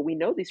 well, we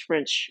know these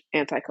French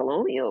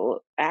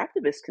anti-colonial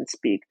activists can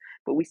speak,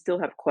 but we still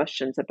have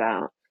questions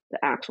about the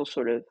actual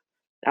sort of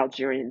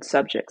Algerian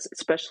subjects,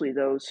 especially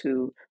those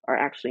who are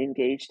actually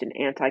engaged in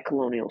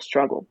anti-colonial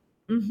struggle.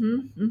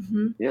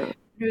 Yeah.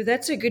 No,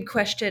 that's a good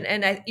question.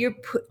 And you're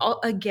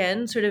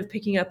again sort of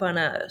picking up on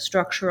a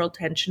structural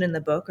tension in the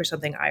book or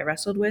something I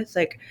wrestled with.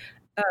 Like,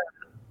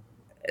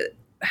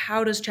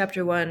 how does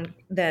chapter 1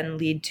 then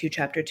lead to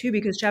chapter 2?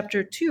 Because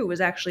chapter 2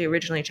 was actually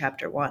originally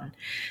chapter 1.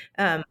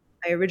 I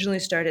originally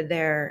started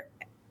there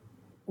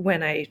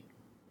when I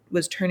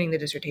was turning the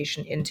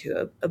dissertation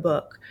into a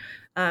book.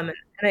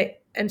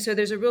 And so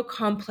there's a real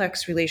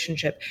complex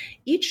relationship.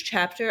 Each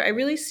chapter, I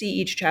really see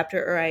each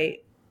chapter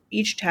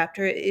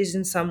is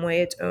in some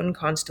way its own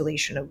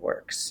constellation of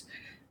works,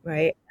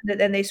 right? And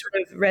then they sort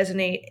of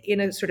resonate in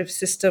a sort of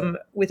system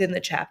within the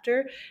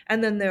chapter.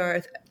 And then there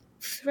are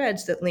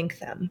threads that link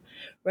them,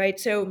 right?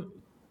 So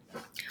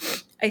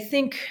I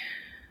think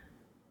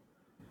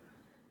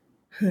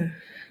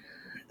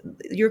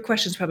your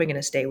question's probably going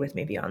to stay with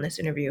me beyond this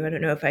interview. I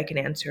don't know if I can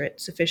answer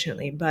it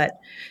sufficiently, but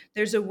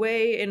there's a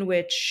way in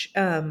which,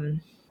 I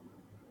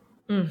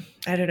don't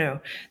know,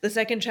 the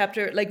second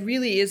chapter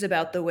really is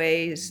about the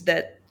ways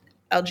that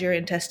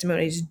Algerian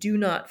testimonies do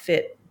not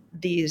fit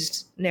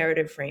these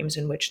narrative frames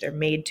in which they're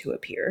made to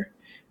appear,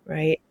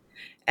 right?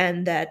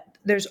 And that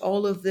there's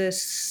all of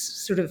this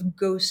sort of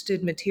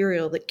ghosted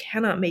material that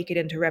cannot make it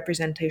into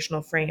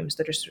representational frames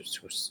that are,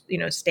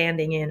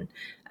 standing in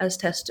as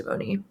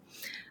testimony.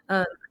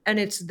 And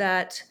it's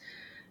that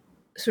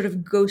sort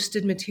of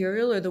ghosted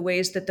material, or the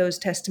ways that those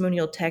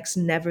testimonial texts,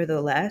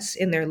 nevertheless,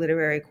 in their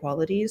literary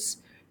qualities,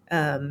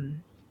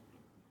 sort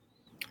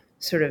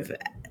of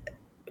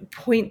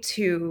point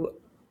to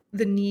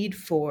the need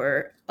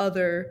for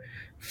other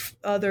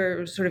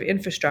sort of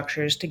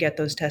infrastructures to get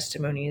those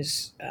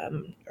testimonies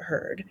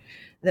heard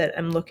that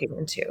I'm looking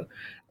into.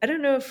 I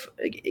don't know if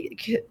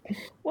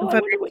Well, I'm I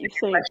wonder what answering you your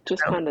think, question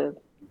just though. kind of.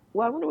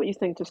 Well, I wonder what you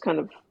think, just kind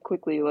of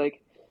quickly,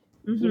 like,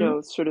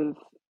 Mm-hmm. sort of.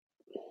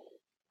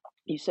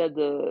 You said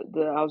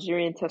the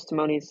Algerian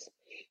testimonies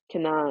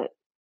cannot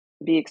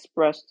be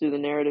expressed through the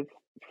narrative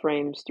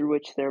frames through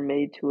which they're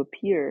made to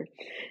appear,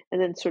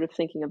 and then sort of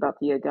thinking about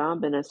the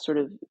Agamben as sort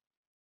of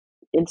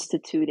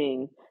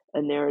instituting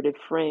a narrative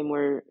frame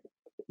where,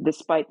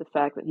 despite the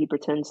fact that he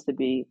pretends to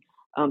be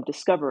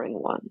discovering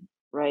one,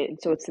 right? And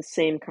so it's the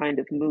same kind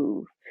of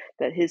move.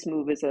 That his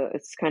move is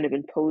it's kind of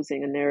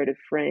imposing a narrative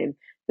frame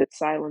that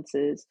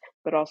silences,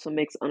 but also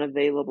makes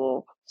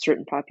unavailable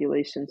certain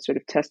populations sort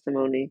of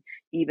testimony,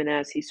 even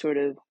as he sort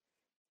of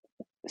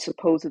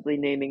supposedly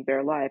naming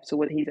their life. So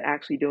what he's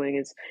actually doing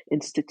is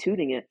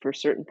instituting it for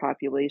certain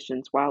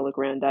populations while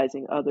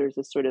aggrandizing others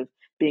as sort of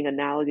being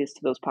analogous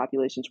to those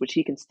populations, which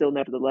he can still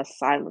nevertheless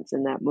silence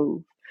in that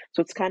move.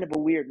 So it's kind of a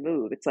weird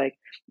move. It's like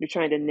you're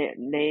trying to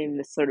name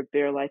this sort of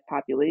bare life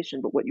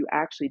population, but what you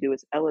actually do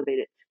is elevate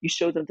it. You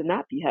show them to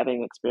not be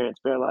having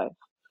experienced bare life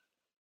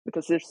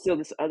because there's still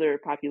this other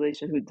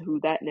population who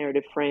that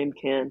narrative frame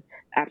can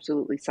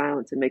absolutely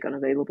silence and make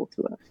unavailable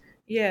to us.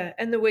 Yeah,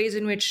 and the ways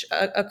in which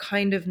a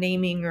kind of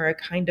naming or a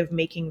kind of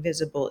making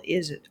visible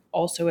is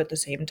also at the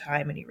same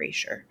time an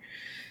erasure.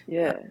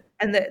 Yeah.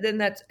 Then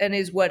that's and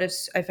is what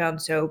is I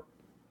found so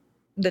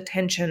the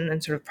tension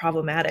and sort of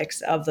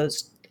problematics of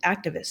those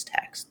activist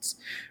texts,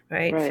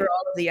 right? For Right.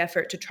 all of the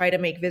effort to try to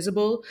make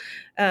visible,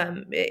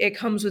 it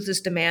comes with this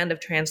demand of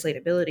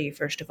translatability,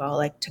 first of all,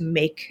 like to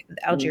make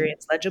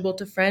Algerians legible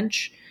to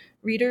French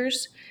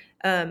readers,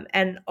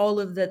 and all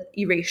of the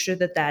erasure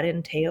that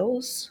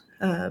entails.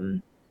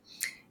 And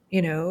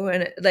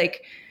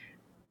like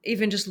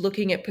even just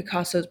looking at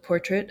Picasso's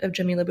portrait of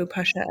Jamila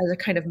Boupacha as a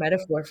kind of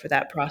metaphor for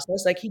that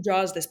process, like he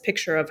draws this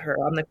picture of her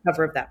on the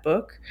cover of that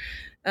book.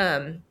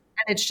 And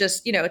it's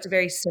just, it's a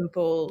very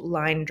simple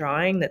line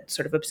drawing that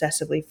sort of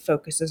obsessively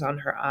focuses on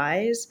her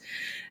eyes.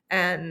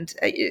 And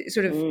it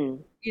sort of,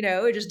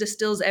 it just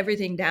distills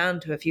everything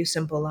down to a few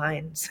simple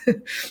lines.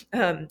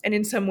 And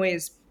in some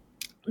ways,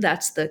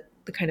 that's the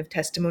kind of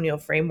testimonial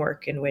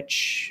framework in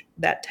which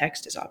that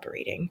text is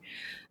operating.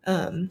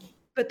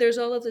 But there's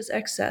all of this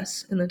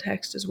excess in the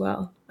text as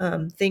well,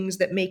 things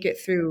that make it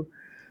through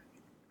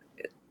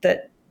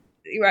that.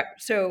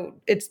 So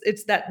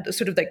it's that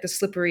sort of like the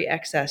slippery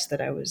excess that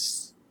I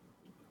was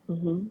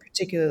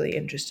particularly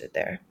interested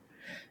there.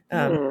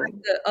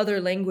 Like the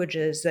other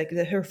languages, like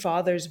her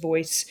father's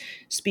voice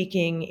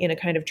speaking in a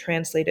kind of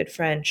translated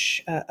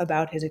French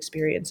about his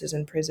experiences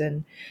in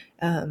prison,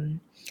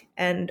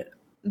 and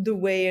the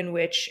way in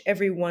which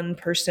every one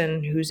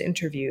person who's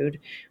interviewed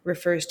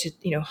refers to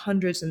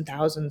hundreds and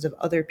thousands of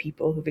other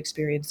people who've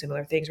experienced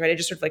similar things. Right, it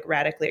just sort of like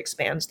radically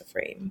expands the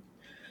frame.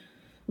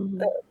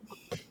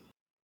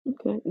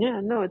 Okay.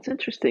 Yeah, no, it's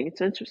interesting. It's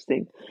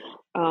interesting.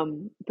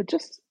 But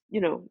just,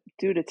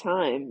 due to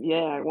time,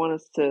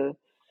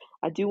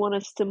 I do want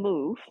us to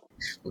move.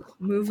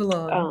 Move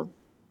along.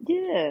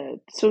 Yeah.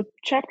 So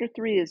chapter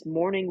 3 is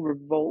Morning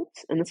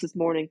Revolt, and this is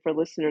morning for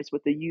listeners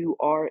with the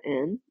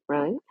URN,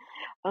 right?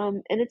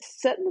 And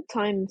it's set in the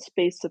time and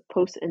space of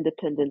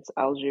post-independence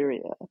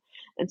Algeria.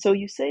 And so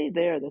you say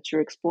there that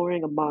you're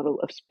exploring a model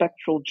of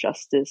spectral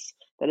justice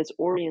that is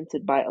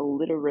oriented by a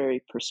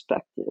literary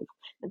perspective.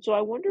 And so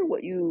I wonder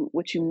what you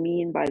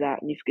mean by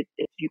that, and if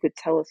you could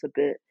tell us a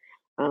bit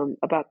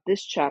about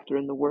this chapter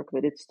and the work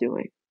that it's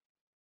doing.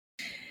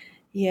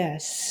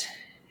 Yes.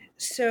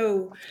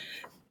 So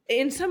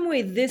in some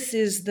way, this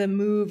is the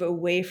move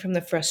away from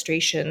the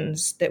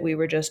frustrations that we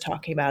were just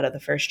talking about of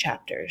the first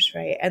chapters,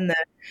 right? And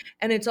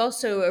it's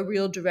also a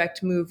real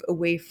direct move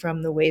away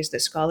from the ways that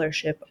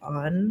scholarship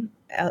on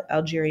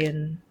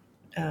Algerian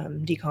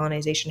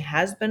decolonization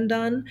has been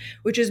done,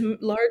 which is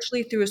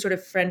largely through a sort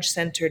of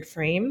French-centered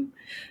frame.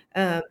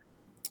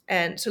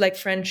 And so like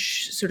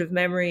French sort of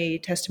memory,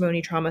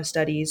 testimony, trauma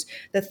studies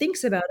that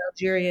thinks about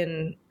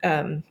Algerian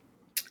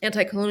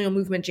anti-colonial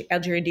movement,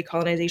 Algerian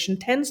decolonization,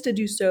 tends to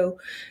do so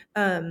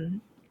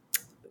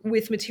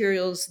with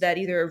materials that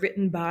either are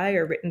written by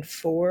or written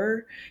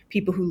for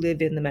people who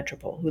live in the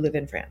metropole, who live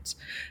in France,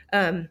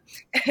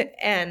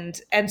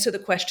 and so the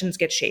questions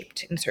get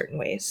shaped in certain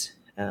ways,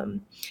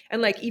 and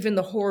like even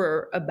the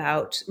horror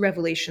about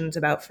revelations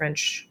about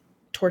French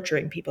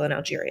torturing people in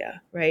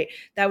Algeria, right?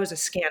 That was a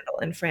scandal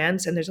in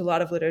France, and there's a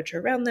lot of literature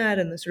around that,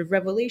 and the sort of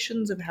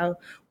revelations of how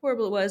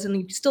horrible it was, and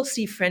you still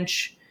see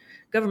French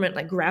government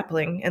like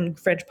grappling and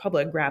French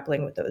public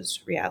grappling with those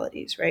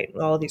realities, right?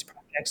 All of these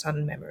projects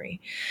on memory.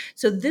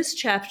 So this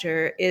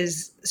chapter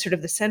is sort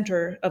of the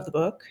center of the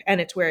book, and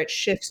it's where it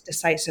shifts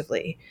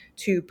decisively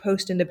to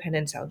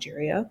post-independence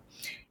Algeria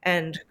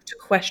and to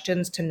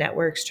questions, to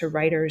networks, to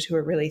writers who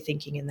are really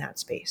thinking in that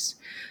space.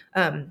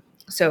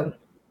 So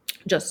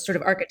just sort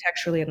of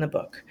architecturally in the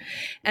book.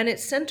 And it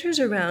centers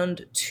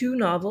around two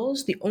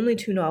novels, the only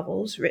two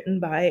novels written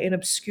by an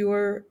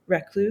obscure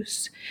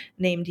recluse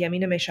named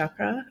Yamina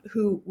Meshakra,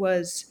 who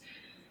was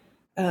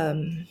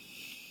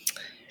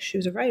She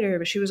was a writer,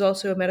 but she was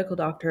also a medical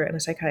doctor and a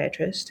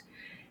psychiatrist.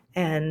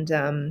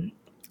 And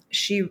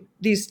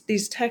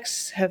these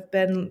texts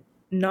they've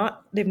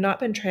not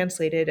been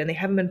translated, and they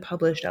haven't been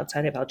published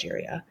outside of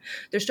Algeria.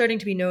 They're starting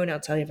to be known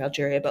outside of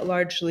Algeria, but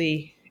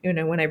largely,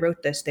 when I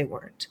wrote this, they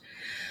weren't.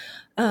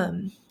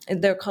 And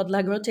they're called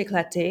La Grotte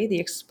Éclatée, The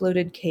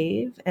Exploded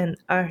Cave, and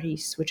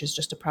Aris, which is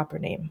just a proper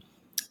name.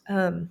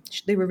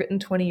 They were written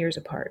 20 years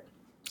apart.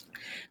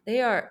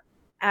 They are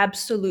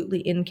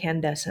absolutely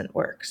incandescent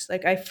works.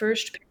 Like, I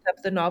first picked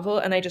up the novel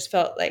and I just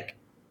felt like,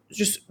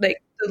 the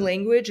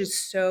language is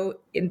so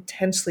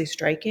intensely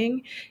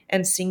striking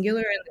and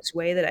singular in this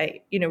way that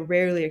I,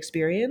 rarely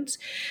experience.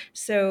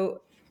 So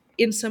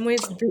in some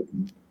ways,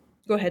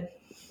 go ahead.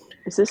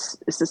 Is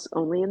this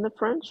only in the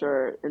French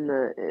or in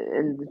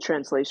the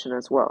translation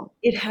as well?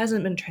 It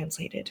hasn't been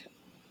translated.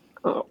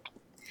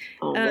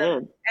 Oh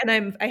man.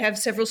 And I have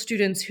several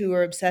students who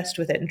are obsessed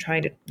with it and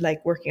trying to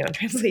working on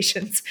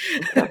translations.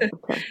 Okay.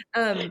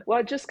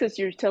 Well, just because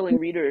you're telling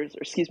readers,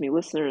 or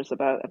listeners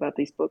about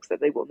these books that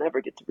they will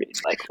never get to read,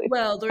 likely.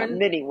 Well,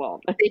 many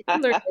won't. They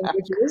can learn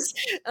languages.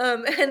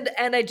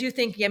 And I do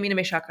think Yamina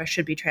Meshakra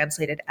should be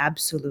translated,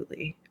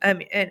 absolutely.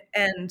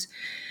 And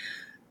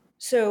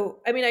so,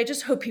 I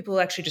just hope people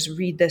actually just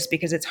read this,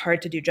 because it's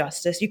hard to do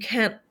justice. You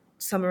can't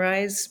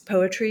summarize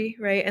poetry,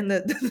 right? And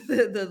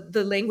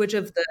the language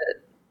of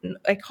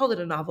I call it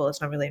a novel.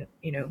 It's not really,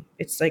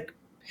 it's like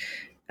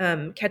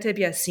Kateb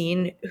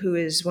Yassine, who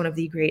is one of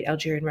the great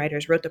Algerian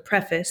writers, wrote the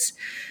preface,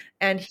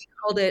 and he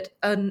called it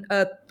how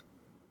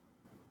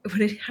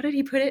did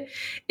he put it?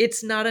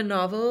 It's not a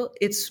novel.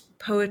 It's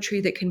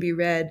poetry that can be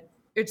read.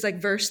 It's like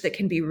verse that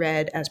can be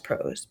read as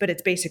prose, but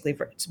it's basically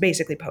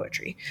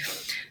poetry.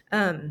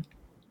 Okay,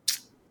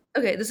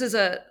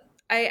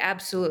 I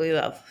absolutely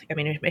love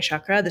Yamina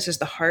Meshakra. This is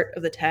the heart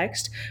of the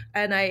text.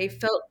 And I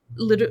felt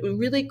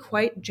really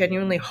quite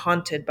genuinely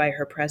haunted by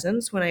her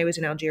presence when I was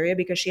in Algeria,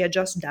 because she had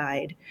just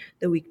died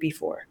the week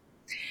before.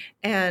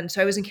 And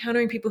so I was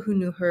encountering people who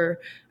knew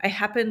her. I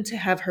happened to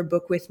have her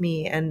book with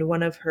me, and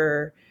one of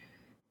her,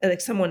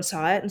 someone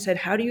saw it and said,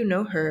 "How do you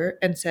know her?"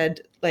 And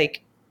said,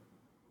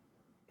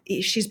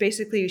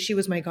 she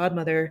was my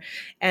godmother.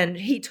 And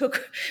he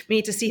took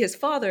me to see his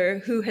father,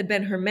 who had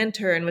been her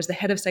mentor and was the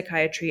head of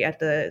psychiatry at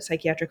the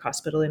psychiatric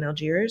hospital in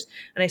Algiers.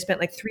 And I spent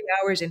 3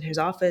 hours in his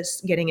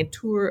office getting a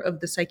tour of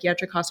the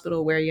psychiatric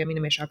hospital where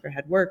Yamina Meshakra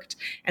had worked,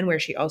 and where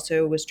she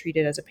also was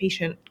treated as a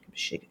patient.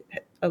 She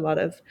had a lot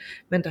of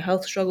mental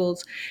health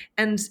struggles.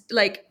 And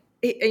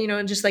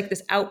and just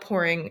this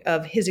outpouring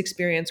of his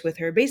experience with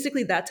her.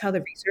 Basically, that's how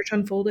the research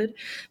unfolded.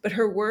 But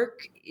her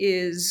work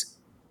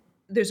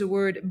there's a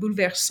word,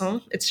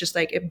 bouleversant. It's just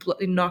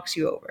it knocks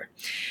you over.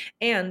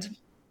 And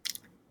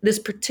this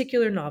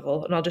particular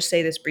novel, and I'll just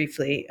say this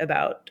briefly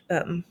about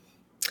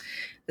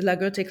La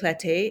Grotte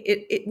Éclatée,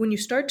 it when you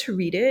start to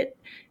read it,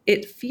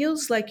 it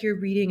feels like you're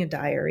reading a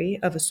diary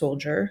of a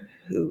soldier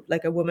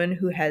a woman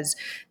who has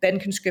been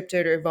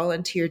conscripted or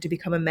volunteered to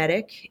become a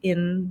medic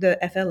in the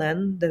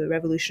FLN, the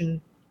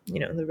revolution,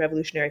 the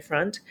Revolutionary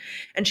Front.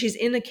 And she's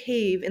in a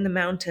cave in the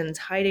mountains,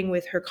 hiding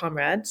with her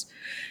comrades,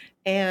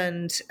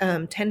 and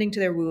tending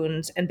to their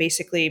wounds, and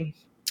basically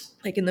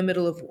in the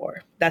middle of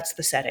war. That's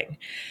the setting.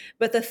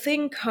 But the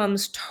thing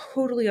comes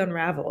totally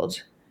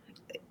unraveled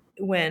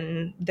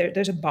when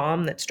there's a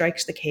bomb that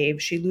strikes the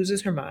cave. She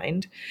loses her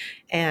mind,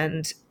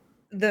 and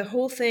the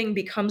whole thing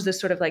becomes this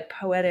sort of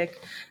poetic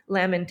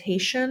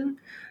lamentation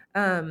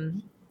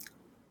that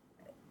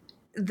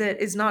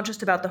is not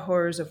just about the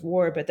horrors of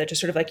war, but that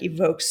just sort of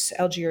evokes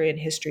Algerian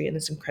history in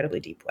this incredibly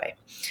deep way.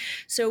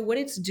 So what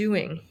it's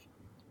doing,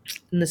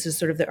 and this is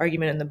sort of the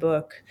argument in the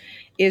book,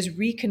 is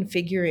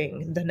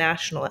reconfiguring the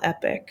national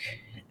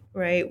epic,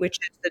 right? Which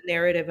is the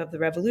narrative of the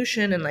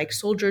revolution and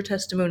soldier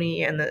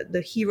testimony and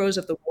the heroes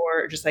of the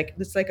war, just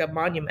it's a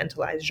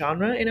monumentalized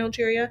genre in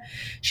Algeria.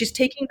 She's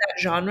taking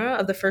that genre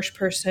of the first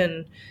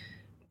person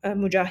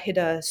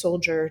mujahida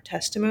soldier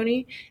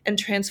testimony and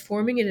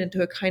transforming it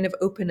into a kind of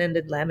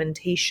open-ended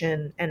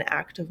lamentation and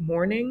act of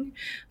mourning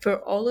for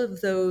all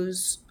of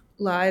those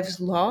lives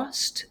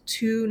lost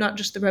to not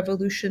just the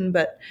revolution,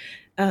 but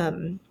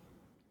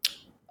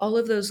all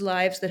of those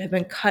lives that have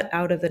been cut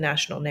out of the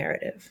national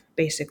narrative,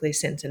 basically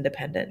since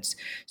independence.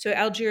 So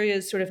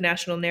Algeria's sort of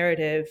national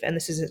narrative, and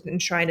this is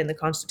enshrined in the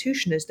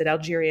constitution, is that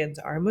Algerians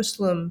are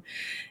Muslim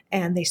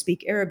and they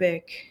speak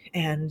Arabic,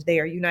 and they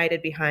are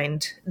united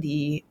behind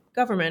the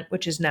government,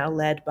 which is now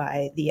led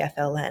by the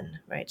FLN,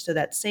 right? So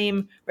that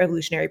same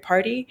revolutionary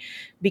party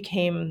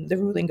became the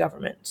ruling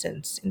government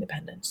since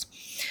independence.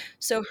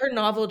 So her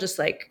novel just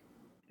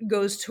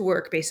goes to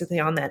work basically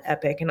on that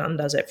epic and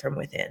undoes it from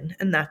within.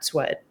 And that's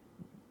what,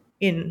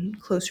 in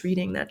close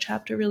reading, that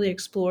chapter really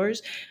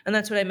explores. And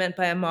that's what I meant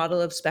by a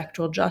model of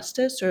spectral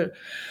justice, or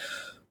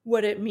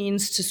what it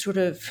means to sort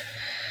of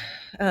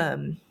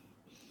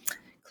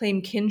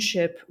claim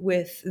kinship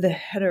with the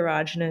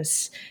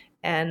heterogeneous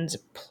and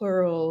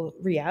plural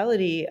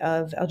reality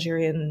of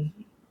Algerian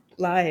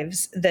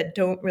lives that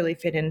don't really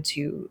fit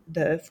into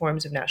the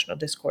forms of national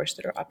discourse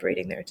that are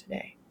operating there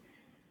today.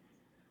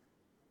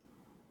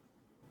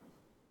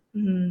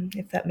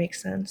 if that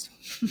makes sense.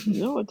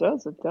 No, it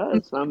does. It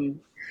does.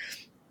 I'm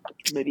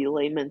maybe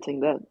lamenting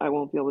that I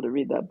won't be able to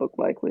read that book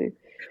likely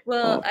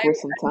Well, for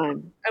some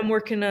time. I'm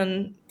working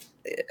on.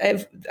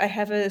 I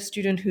have a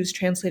student who's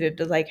translated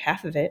to like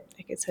half of it.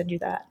 I could send you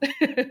that.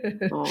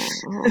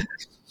 Oh,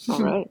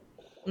 all right.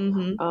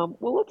 hmm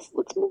Well,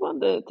 let's move on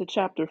to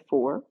chapter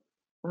 4,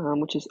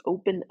 which is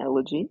open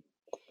elegy.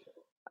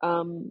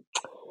 Um,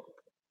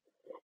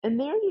 and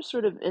there you're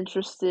sort of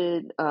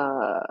interested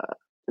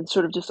in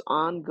sort of just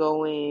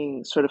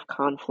ongoing sort of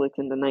conflict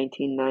in the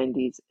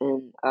 1990s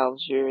in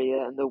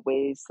Algeria and the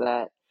ways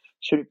that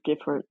sort of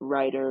different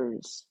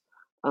writers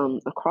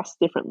across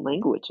different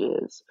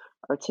languages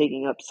are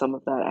taking up some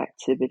of that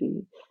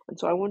activity. And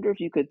so I wonder if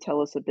you could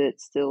tell us a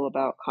bit still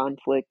about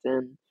conflict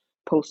in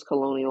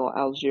post-colonial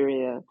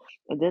Algeria,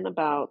 and then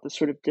about the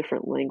sort of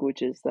different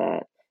languages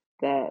that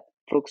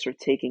folks are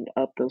taking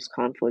up those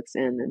conflicts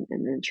in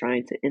and then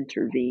trying to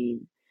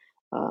intervene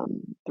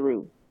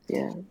through.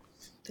 Yeah.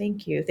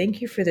 Thank you. Thank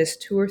you for this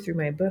tour through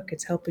my book.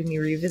 It's helping me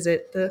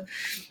revisit the,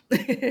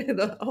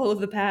 all of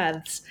the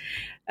paths.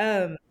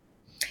 Um,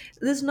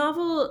 this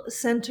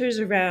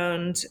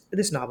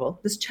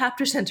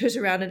chapter centers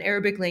around an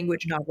Arabic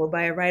language novel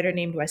by a writer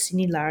named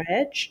Wassini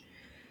Larhej.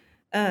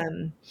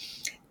 Um,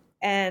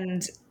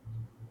 and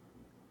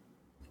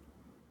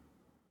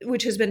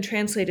which has been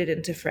translated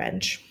into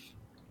French.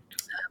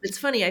 It's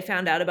funny, I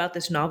found out about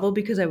this novel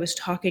because I was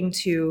talking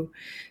to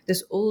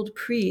this old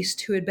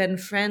priest who had been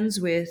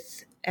friends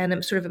with and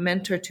I'm sort of a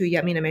mentor to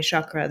Yamina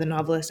Meshakra, the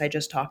novelist I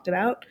just talked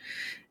about.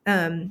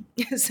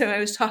 So I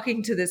was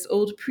talking to this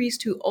old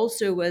priest who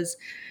also was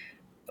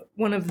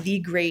one of the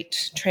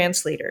great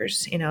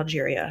translators in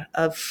Algeria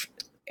of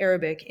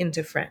Arabic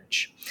into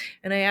French.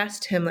 And I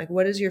asked him, like,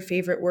 what is your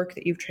favorite work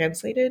that you've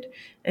translated?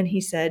 And he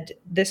said,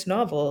 this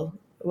novel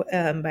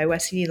by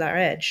Wassini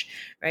Larhej,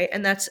 right?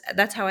 And that's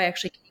how I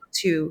actually came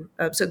to,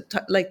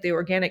 like the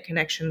organic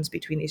connections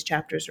between these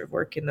chapters of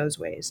work in those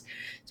ways.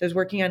 So I was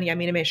working on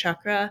Yamina Me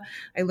Chakra.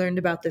 I learned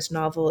about this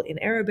novel in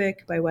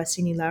Arabic by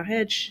Wassini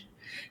Larhej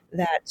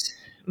that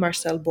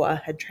Marcel Bois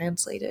had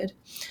translated.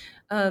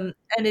 And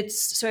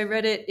so I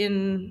read it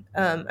in,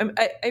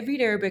 I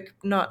read Arabic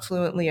not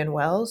fluently and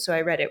well, so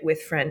I read it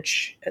with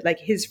French, like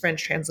his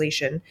French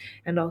translation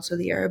and also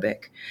the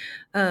Arabic.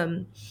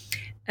 And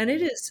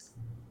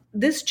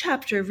this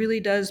chapter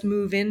really does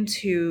move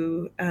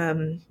into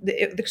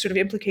the sort of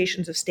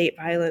implications of state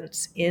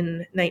violence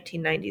in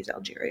 1990s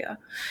Algeria.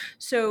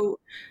 So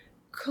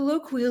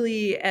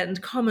colloquially and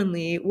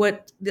commonly,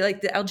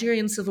 the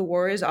Algerian Civil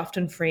War is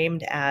often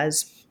framed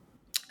as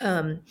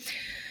there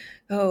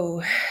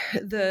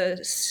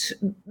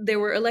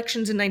were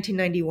elections in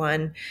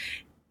 1991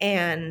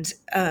 and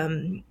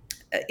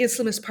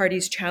Islamist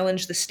parties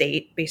challenged the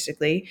state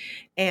basically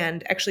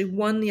and actually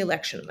won the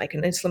election. Like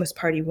an Islamist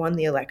party won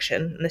the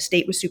election and the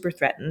state was super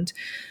threatened.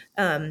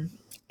 And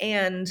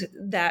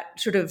that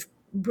sort of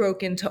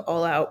broke into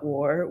all-out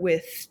war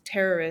with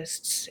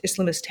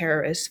Islamist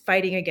terrorists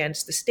fighting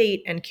against the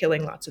state and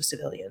killing lots of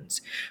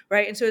civilians,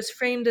 right? And so it's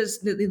framed as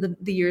the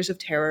years of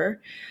terror.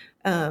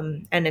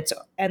 And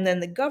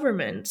then the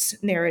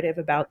government's narrative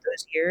about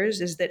those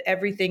years is that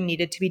everything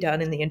needed to be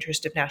done in the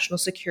interest of national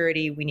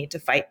security. We need to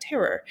fight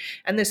terror,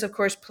 and this, of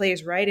course,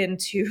 plays right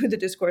into the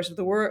discourse of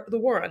the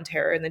war on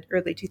terror in the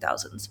early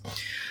 2000s,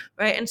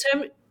 right? And so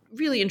I'm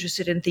really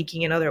interested in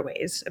thinking in other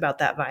ways about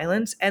that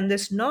violence, and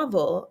this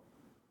novel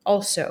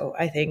also,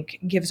 I think,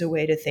 gives a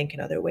way to think in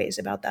other ways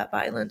about that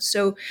violence.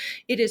 So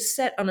it is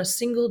set on a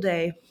single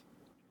day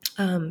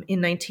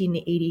in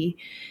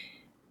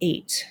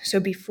 1988. So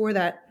before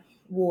that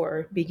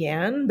war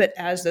began, but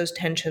as those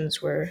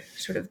tensions were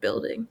sort of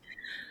building.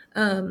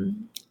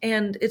 And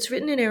it's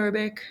written in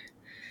Arabic,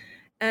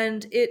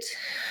 and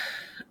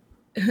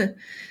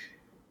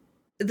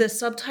the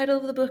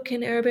subtitle of the book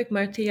in Arabic,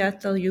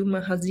 Martiyat al-Yum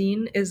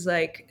Hazin, is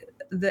like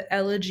the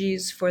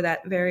elegies for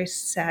that very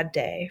sad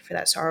day, for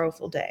that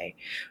sorrowful day,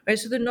 right?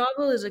 So the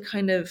novel is a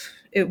kind of,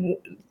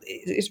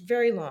 it's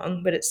very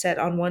long, but it's set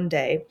on one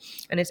day,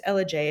 and it's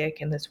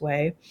elegiac in this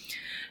way.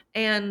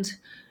 And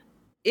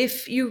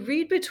if you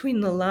read between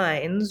the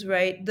lines,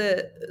 right,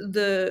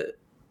 the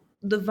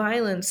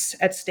violence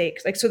at stake,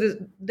 like, so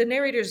the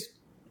narrator's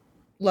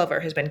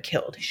lover has been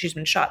killed. She's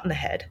been shot in the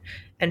head,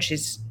 and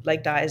she's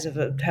like dies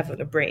of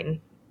having a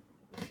brain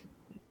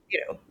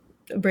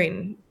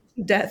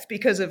death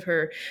because of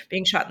her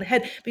being shot in the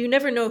head. But you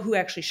never know who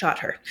actually shot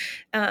her.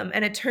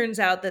 And it turns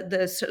out that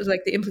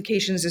the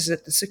implications is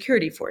that the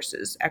security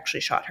forces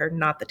actually shot her,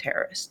 not the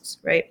terrorists,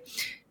 right?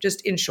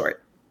 Just in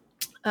short.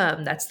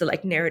 That's the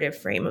narrative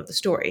frame of the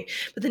story.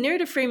 But the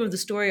narrative frame of the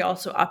story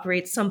also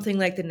operates something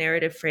like the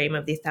narrative frame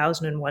of the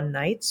 1001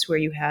 Nights, where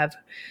you have,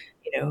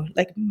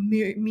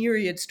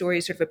 myriad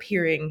stories sort of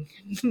appearing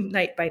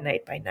night by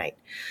night by night,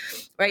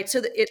 right?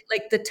 So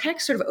the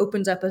text sort of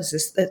opens up as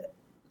this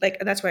like,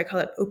 that's why I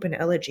call it open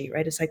elegy,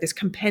 right? It's like this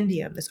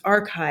compendium, this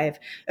archive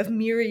of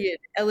myriad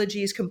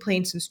elegies,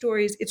 complaints, and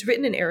stories. It's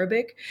written in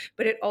Arabic,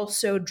 but it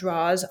also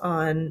draws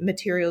on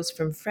materials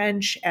from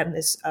French and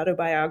this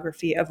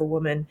autobiography of a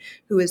woman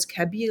who is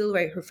Kabyle,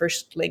 right? Her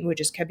first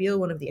language is Kabyle,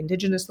 one of the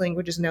indigenous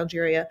languages in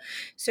Algeria.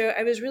 So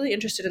I was really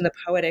interested in the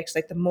poetics,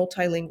 like the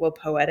multilingual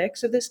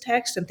poetics of this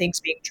text and things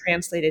being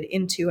translated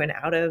into and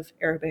out of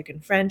Arabic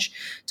and French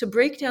to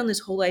break down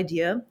this whole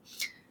idea,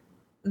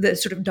 the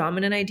sort of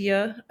dominant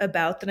idea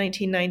about the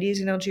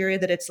 1990s in Algeria,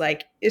 that it's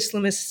like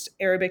Islamist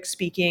Arabic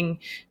speaking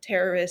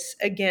terrorists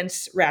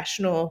against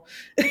rational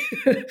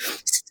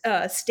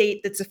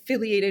state that's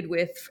affiliated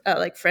with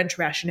like French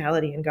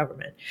rationality in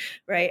government,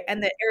 right?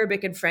 And that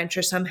Arabic and French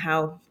are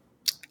somehow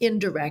in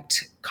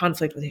direct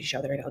conflict with each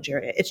other in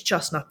Algeria. It's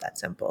just not that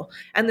simple.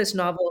 And this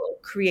novel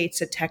creates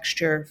a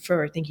texture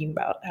for thinking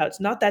about how it's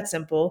not that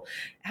simple,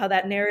 how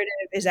that narrative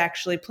is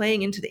actually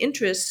playing into the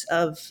interests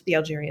of the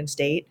Algerian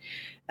state,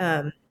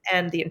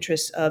 and the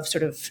interests of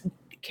sort of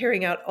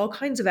carrying out all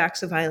kinds of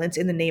acts of violence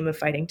in the name of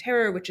fighting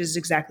terror, which is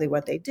exactly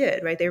what they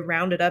did, right? They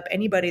rounded up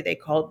anybody they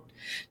called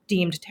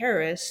deemed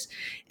terrorists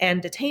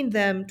and detained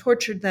them,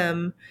 tortured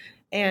them,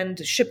 and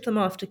shipped them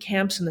off to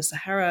camps in the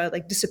Sahara,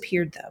 like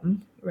disappeared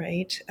them,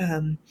 right?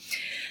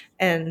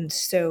 And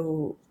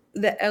so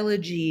the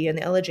elegy and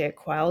the elegiac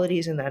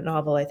qualities in that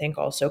novel, I think,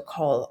 also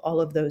call all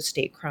of those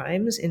state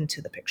crimes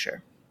into the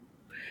picture.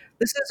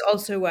 This is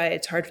also why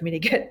it's hard for me to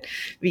get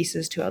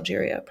visas to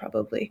Algeria,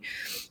 probably,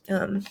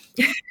 since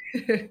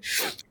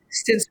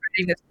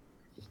writing this.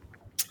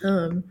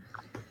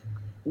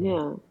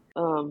 Yeah.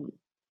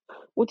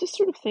 Well, just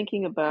sort of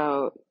thinking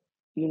about,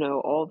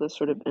 all the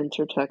sort of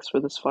intertext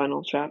for this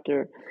final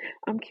chapter,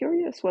 I'm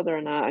curious whether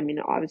or not, I mean,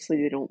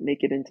 obviously they don't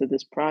make it into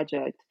this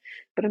project,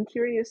 but I'm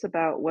curious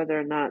about whether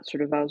or not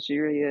sort of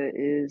Algeria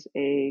is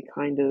a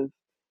kind of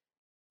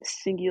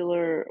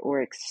singular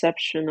or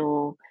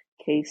exceptional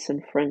case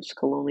in French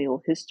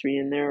colonial history,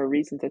 and there are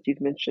reasons that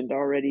you've mentioned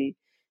already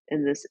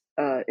in this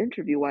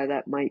interview why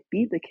that might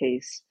be the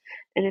case.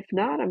 And if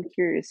not, I'm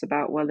curious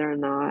about whether or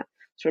not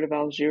sort of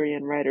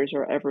Algerian writers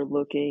are ever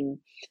looking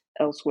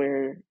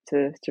elsewhere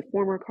to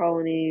former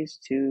colonies,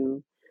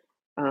 to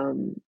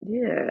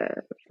yeah,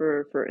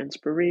 for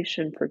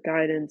inspiration, for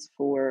guidance,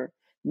 for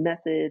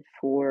method,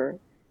 for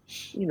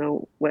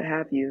what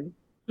have you.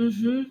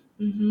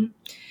 Mm-hmm.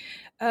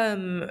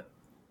 Mm-hmm.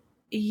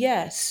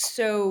 Yes.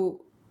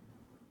 So,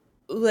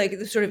 like,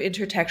 the sort of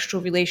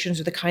intertextual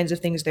relations are the kinds of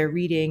things they're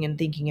reading and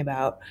thinking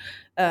about.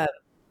 Uh,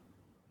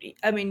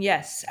 I mean,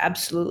 yes,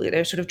 absolutely.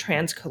 There's sort of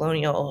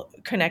trans-colonial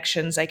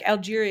connections. Like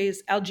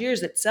Algiers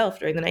itself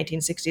during the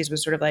 1960s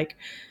was sort of like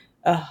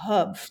a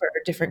hub for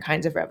different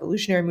kinds of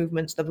revolutionary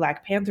movements. The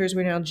Black Panthers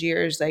were in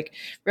Algiers, like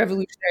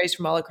revolutionaries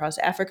from all across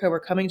Africa were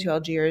coming to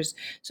Algiers.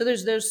 So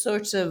there's those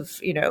sorts of,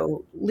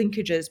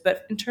 linkages.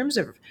 But in terms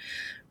of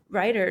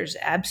writers,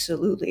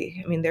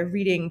 absolutely. I mean, they're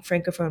reading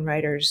Francophone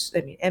writers.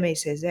 I mean, Aimé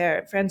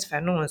Césaire, Frantz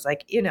Fanon is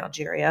like in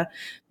Algeria,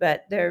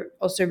 but they're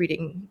also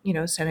reading,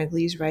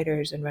 Senegalese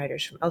writers and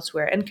writers from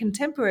elsewhere, and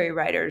contemporary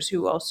writers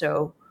who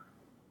also,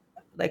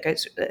 like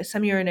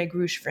Samira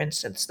Negrouche, for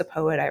instance, the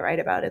poet I write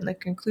about in the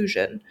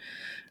conclusion,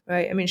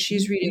 right? I mean,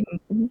 she's reading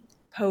Mhm.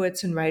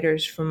 poets and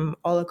writers from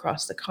all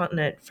across the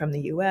continent, from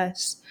the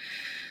U.S.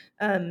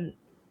 Um,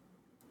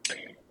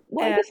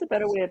 Well, I and guess a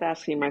better way of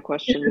asking my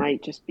question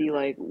might just be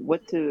like,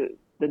 what do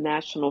the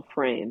national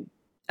frame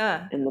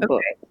in the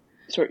book,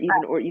 okay.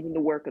 or even the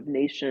work of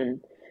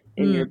nation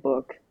in Mm. your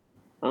book?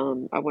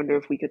 I wonder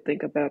if we could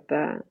think about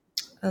that.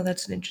 Oh,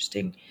 that's an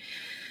interesting.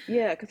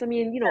 Yeah, because I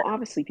mean,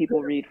 obviously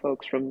people read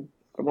folks from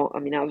all, I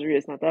mean, Algeria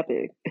is not that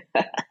big,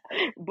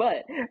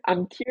 but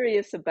I'm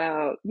curious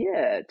about,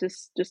 yeah,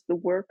 just the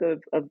work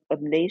of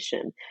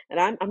nation.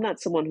 And I'm not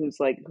someone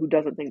who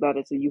doesn't think that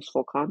it's a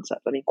useful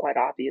concept. I mean, quite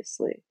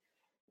obviously.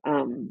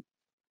 Um,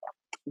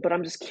 but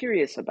I'm just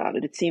curious about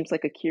it. It seems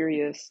like a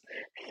curious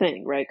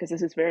thing, right? Because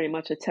this is very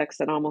much a text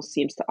that almost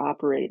seems to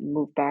operate and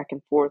move back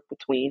and forth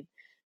between,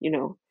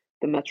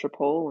 the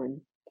metropole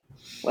and,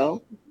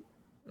 well,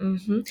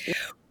 Hmm.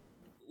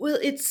 Well,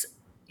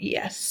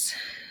 yes,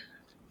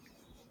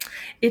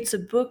 it's a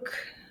book,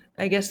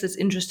 I guess, that's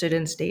interested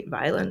in state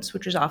violence,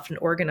 which is often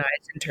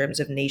organized in terms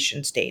of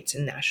nation states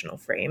and national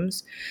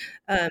frames.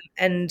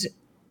 And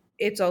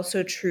it's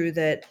also true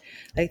that,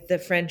 like, the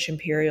French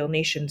imperial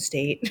nation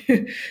state,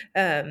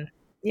 um,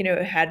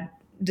 had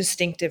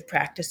distinctive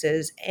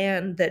practices,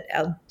 and that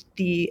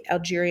the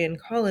Algerian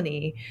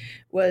colony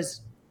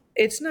was,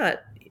 it's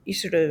not, you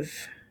sort of,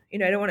 I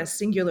don't want to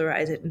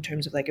singularize it in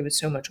terms of like it was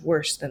so much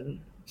worse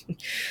than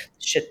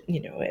shit,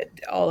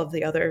 all of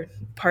the other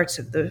parts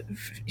of the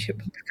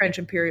French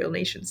imperial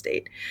nation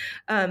state.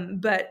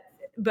 But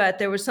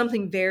there was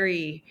something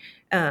very,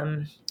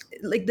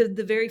 like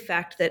the very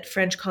fact that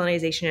French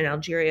colonization in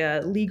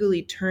Algeria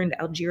legally turned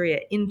Algeria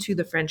into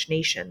the French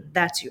nation,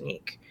 that's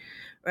unique,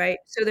 right?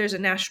 So there's a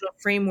national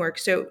framework.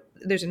 So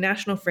there's a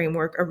national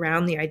framework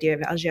around the idea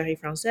of Algérie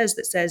française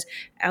that says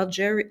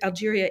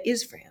Algeria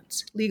is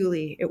France.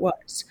 Legally, it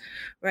was,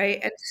 right?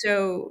 And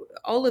so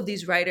all of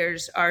these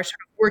writers are sort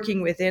of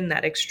working within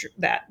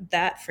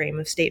that frame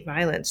of state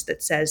violence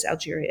that says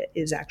Algeria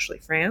is actually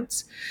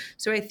France.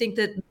 So I think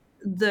that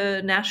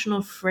the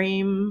national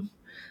frame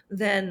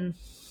then,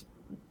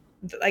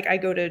 like, I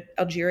go to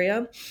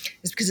Algeria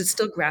is because it's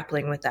still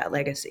grappling with that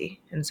legacy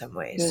in some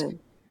ways.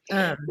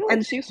 Yeah. No,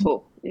 And it's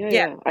useful. Yeah,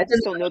 yeah, yeah. I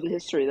just don't know the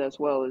history as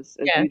well as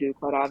yeah. you do,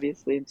 quite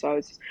obviously. And so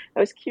I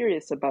was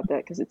curious about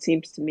that because it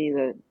seems to me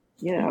that,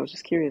 yeah, I was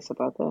just curious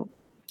about that.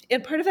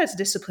 And part of that's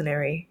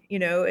disciplinary,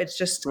 it's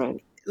just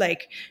Right.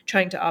 like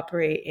trying to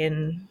operate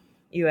in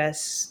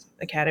US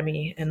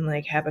Academy and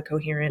like have a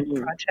coherent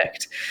Hmm.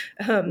 project.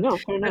 No,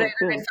 fair But enough.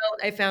 Yeah.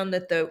 I found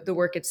that the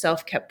work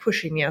itself kept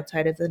pushing me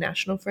outside of the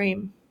national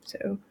frame.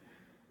 So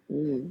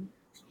Mm.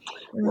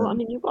 Well, I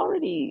mean, you've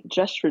already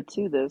gestured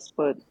to this,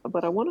 but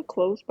I want to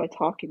close by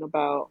talking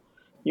about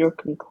your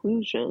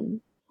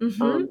conclusion,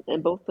 mhm.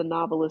 and both the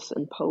novelist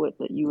and poet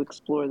that you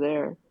explore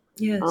there.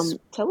 Yes.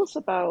 Tell us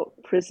about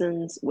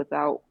Prisons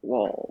Without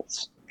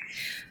Walls.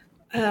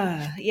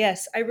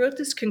 Yes, I wrote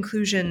this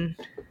conclusion.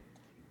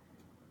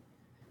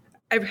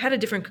 I had a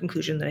different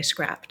conclusion that I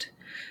scrapped.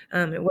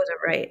 It wasn't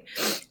right.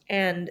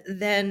 And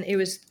then it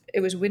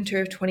was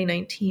winter of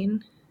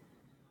 2019,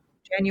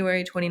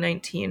 January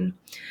 2019,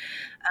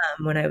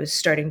 when I was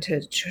starting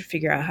to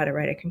figure out how to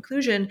write a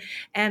conclusion.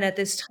 And at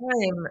this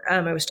time,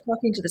 I was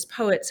talking to this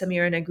poet,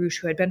 Samira Negrouche,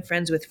 who I'd been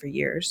friends with for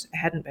years. I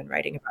hadn't been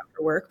writing about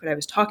her work, but I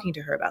was talking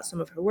to her about some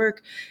of her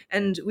work.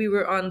 And we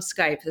were on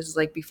Skype. This is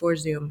like before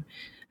Zoom.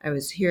 I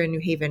was here in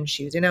New Haven.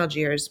 She was in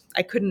Algiers.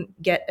 I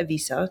couldn't get a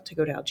visa to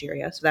go to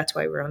Algeria, so that's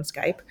why we're on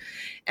Skype.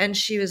 And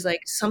she was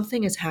like,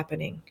 "Something is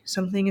happening.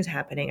 Something is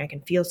happening. I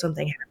can feel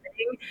something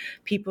happening.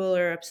 People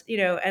are,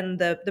 and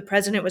the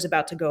president was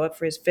about to go up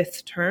for his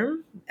fifth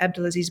term,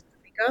 Abdelaziz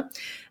Bouteflika.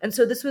 And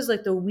so this was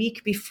like the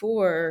week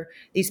before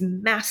these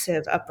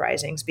massive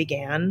uprisings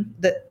began,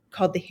 that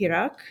called the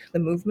Hirak, the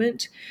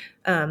movement,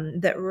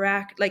 that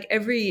racked like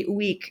every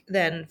week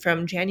then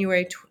from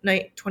January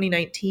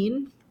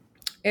 2019,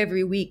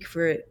 every week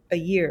for a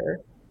year.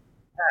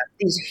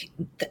 These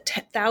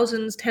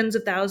thousands, tens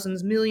of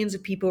thousands, millions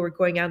of people were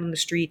going out in the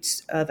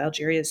streets of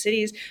Algeria's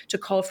cities to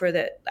call for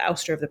the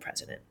ouster of the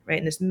president, right?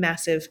 In this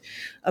massive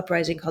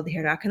uprising called the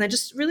Hirak. And that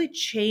just really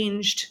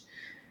changed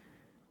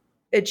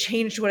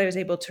what I was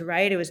able to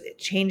write. It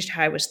changed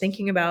how I was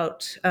thinking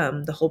about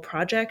the whole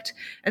project.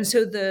 And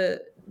so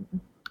the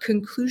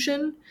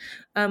conclusion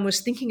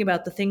was thinking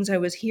about the things I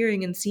was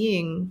hearing and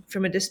seeing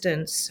from a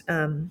distance,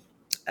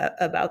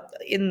 about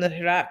in the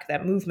Iraq,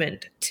 that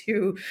movement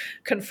to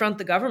confront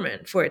the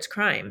government for its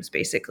crimes,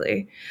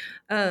 basically.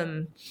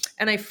 And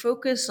I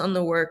focus on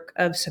the work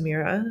of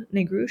Samira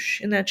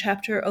Negrouche in that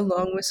chapter,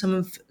 along with some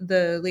of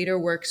the later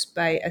works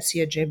by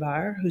Assia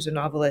Djebar, who's a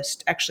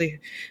novelist, actually,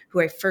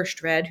 who I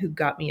first read, who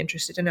got me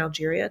interested in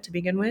Algeria to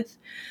begin with.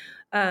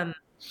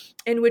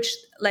 In which,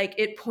 like,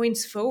 it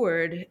points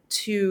forward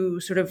to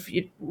sort of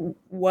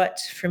what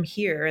from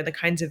here, and the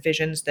kinds of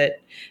visions that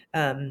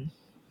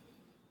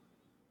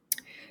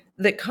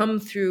come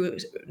through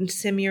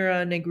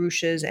Samira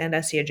Negrouche's and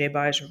Assia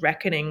Djebar's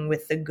reckoning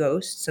with the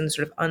ghosts and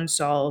sort of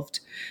unsolved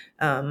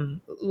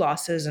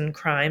losses and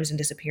crimes and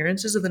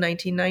disappearances of the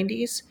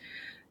 1990s.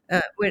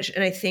 And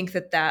I think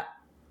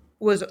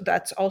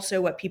that's also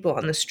what people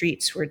on the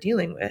streets were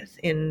dealing with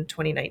in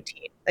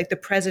 2019. Like the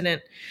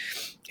president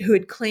who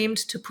had claimed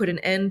to put an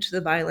end to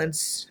the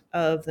violence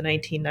of the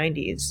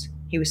 1990s.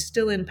 He was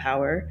still in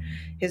power.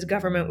 His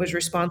government was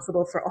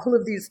responsible for all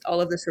of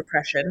this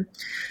repression.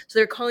 So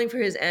they're calling for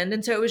his end.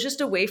 And so it was just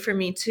a way for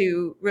me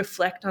to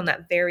reflect on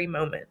that very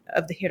moment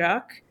of the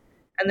Hirak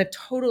and the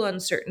total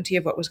uncertainty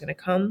of what was going to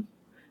come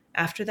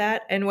after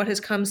that. And what has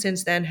come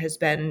since then has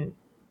been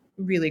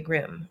really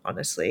grim,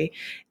 honestly.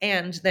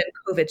 And then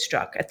COVID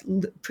struck at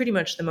pretty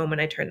much the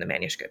moment I turned the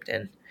manuscript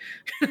in.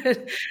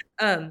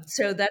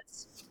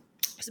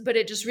 But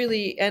it just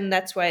really, and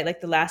that's why, like,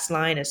 the last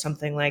line is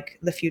something like,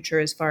 "The future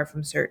is far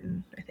from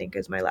certain," I think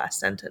is my last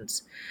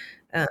sentence,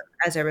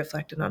 as I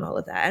reflected on all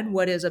of that. And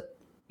what is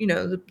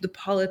the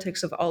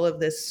politics of all of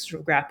this,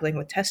 sort of grappling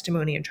with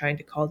testimony and trying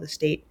to call the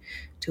state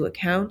to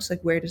account.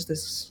 Like, where does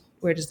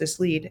this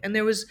lead? And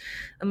there was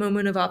a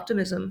moment of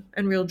optimism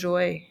and real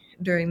joy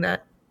during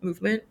that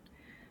movement,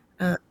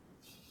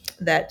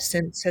 that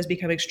since has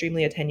become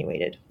extremely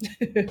attenuated.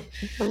 Okay.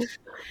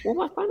 Well,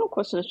 my final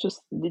question is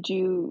just, did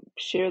you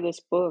share this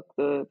book,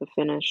 the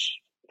finished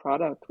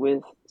product,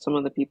 with some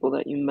of the people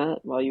that you met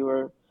while you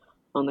were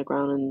on the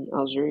ground in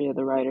Algeria,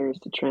 the writers,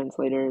 the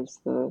translators,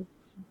 the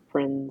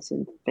friends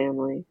and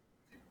family?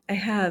 I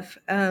have.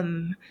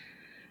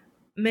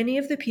 Many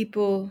of the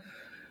people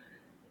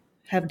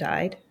have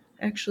died,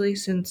 actually,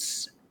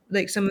 since,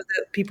 like, some of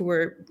the people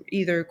were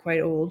either quite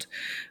old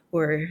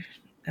or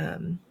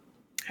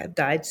have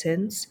died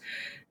since.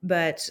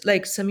 But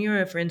like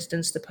Samira, for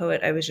instance, the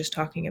poet I was just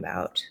talking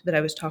about, that I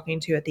was talking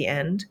to at the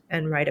end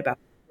and write about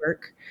her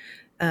work,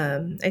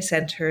 I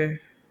sent her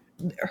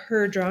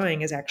her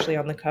drawing is actually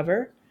on the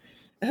cover.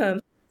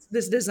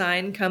 This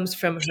design comes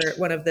from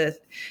one of the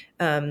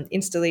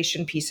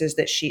installation pieces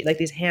that she, like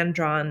these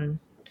hand-drawn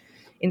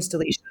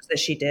installations that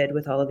she did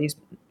with all of these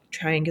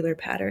triangular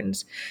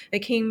patterns. It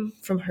came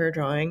from her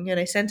drawing, and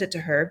I sent it to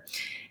her,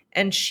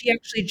 and she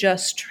actually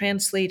just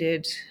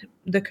translated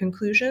the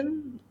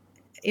conclusion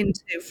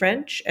into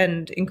French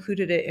and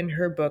included it in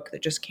her book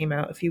that just came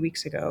out a few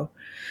weeks ago.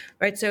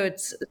 Right, so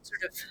it's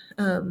sort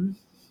of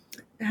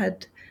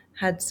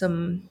had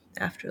some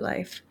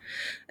afterlife.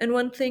 And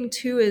one thing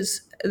too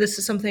is, this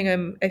is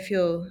something I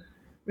feel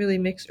really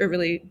mixed or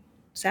really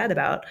sad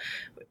about,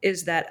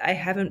 is that I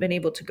haven't been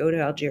able to go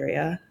to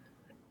Algeria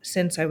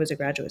since I was a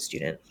graduate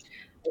student.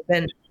 I've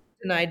been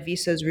denied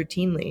visas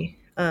routinely.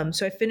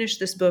 So I finished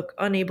this book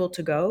unable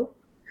to go,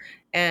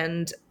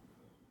 and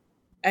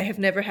I have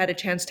never had a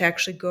chance to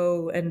actually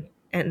go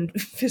and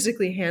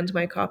physically hand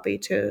my copy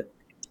to,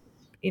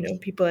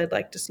 people I'd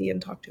like to see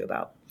and talk to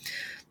about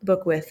the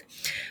book with.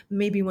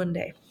 Maybe one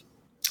day.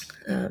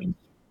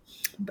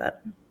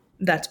 But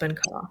that's been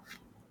cut off.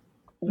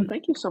 Well,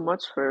 thank you so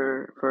much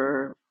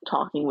for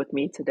talking with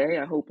me today.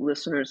 I hope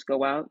listeners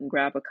go out and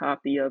grab a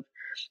copy of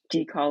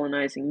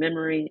Decolonizing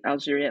Memory,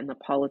 Algeria and the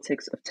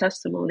Politics of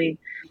Testimony,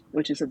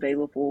 which is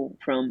available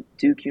from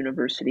Duke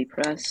University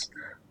Press.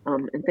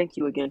 And thank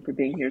you again for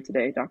being here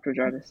today, Dr.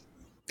 Jarvis.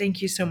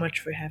 Thank you so much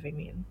for having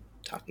me and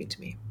talking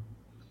to me.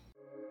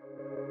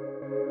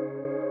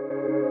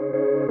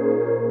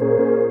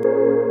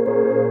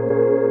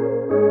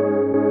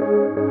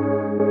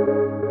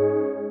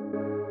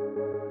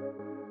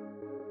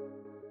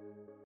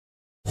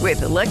 With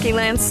the Lucky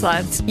Land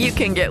Slots, you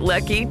can get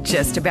lucky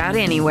just about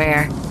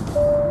anywhere.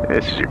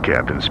 This is your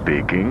captain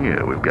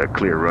speaking. We've got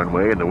clear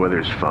runway and the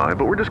weather's fine,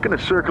 but we're just going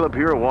to circle up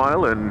here a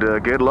while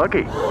and get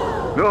lucky.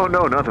 No,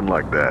 nothing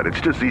like that. It's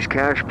just these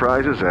cash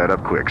prizes add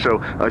up quick. So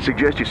I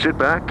suggest you sit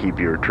back, keep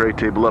your tray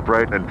table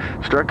upright, and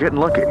start getting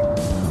lucky.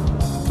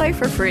 Play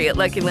for free at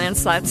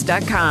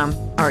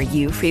LuckyLandSlots.com. Are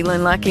you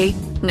feeling lucky?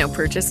 No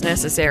purchase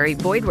necessary.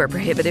 Void where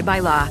prohibited by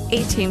law.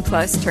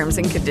 18+ terms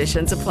and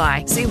conditions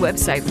apply. See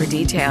website for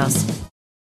details.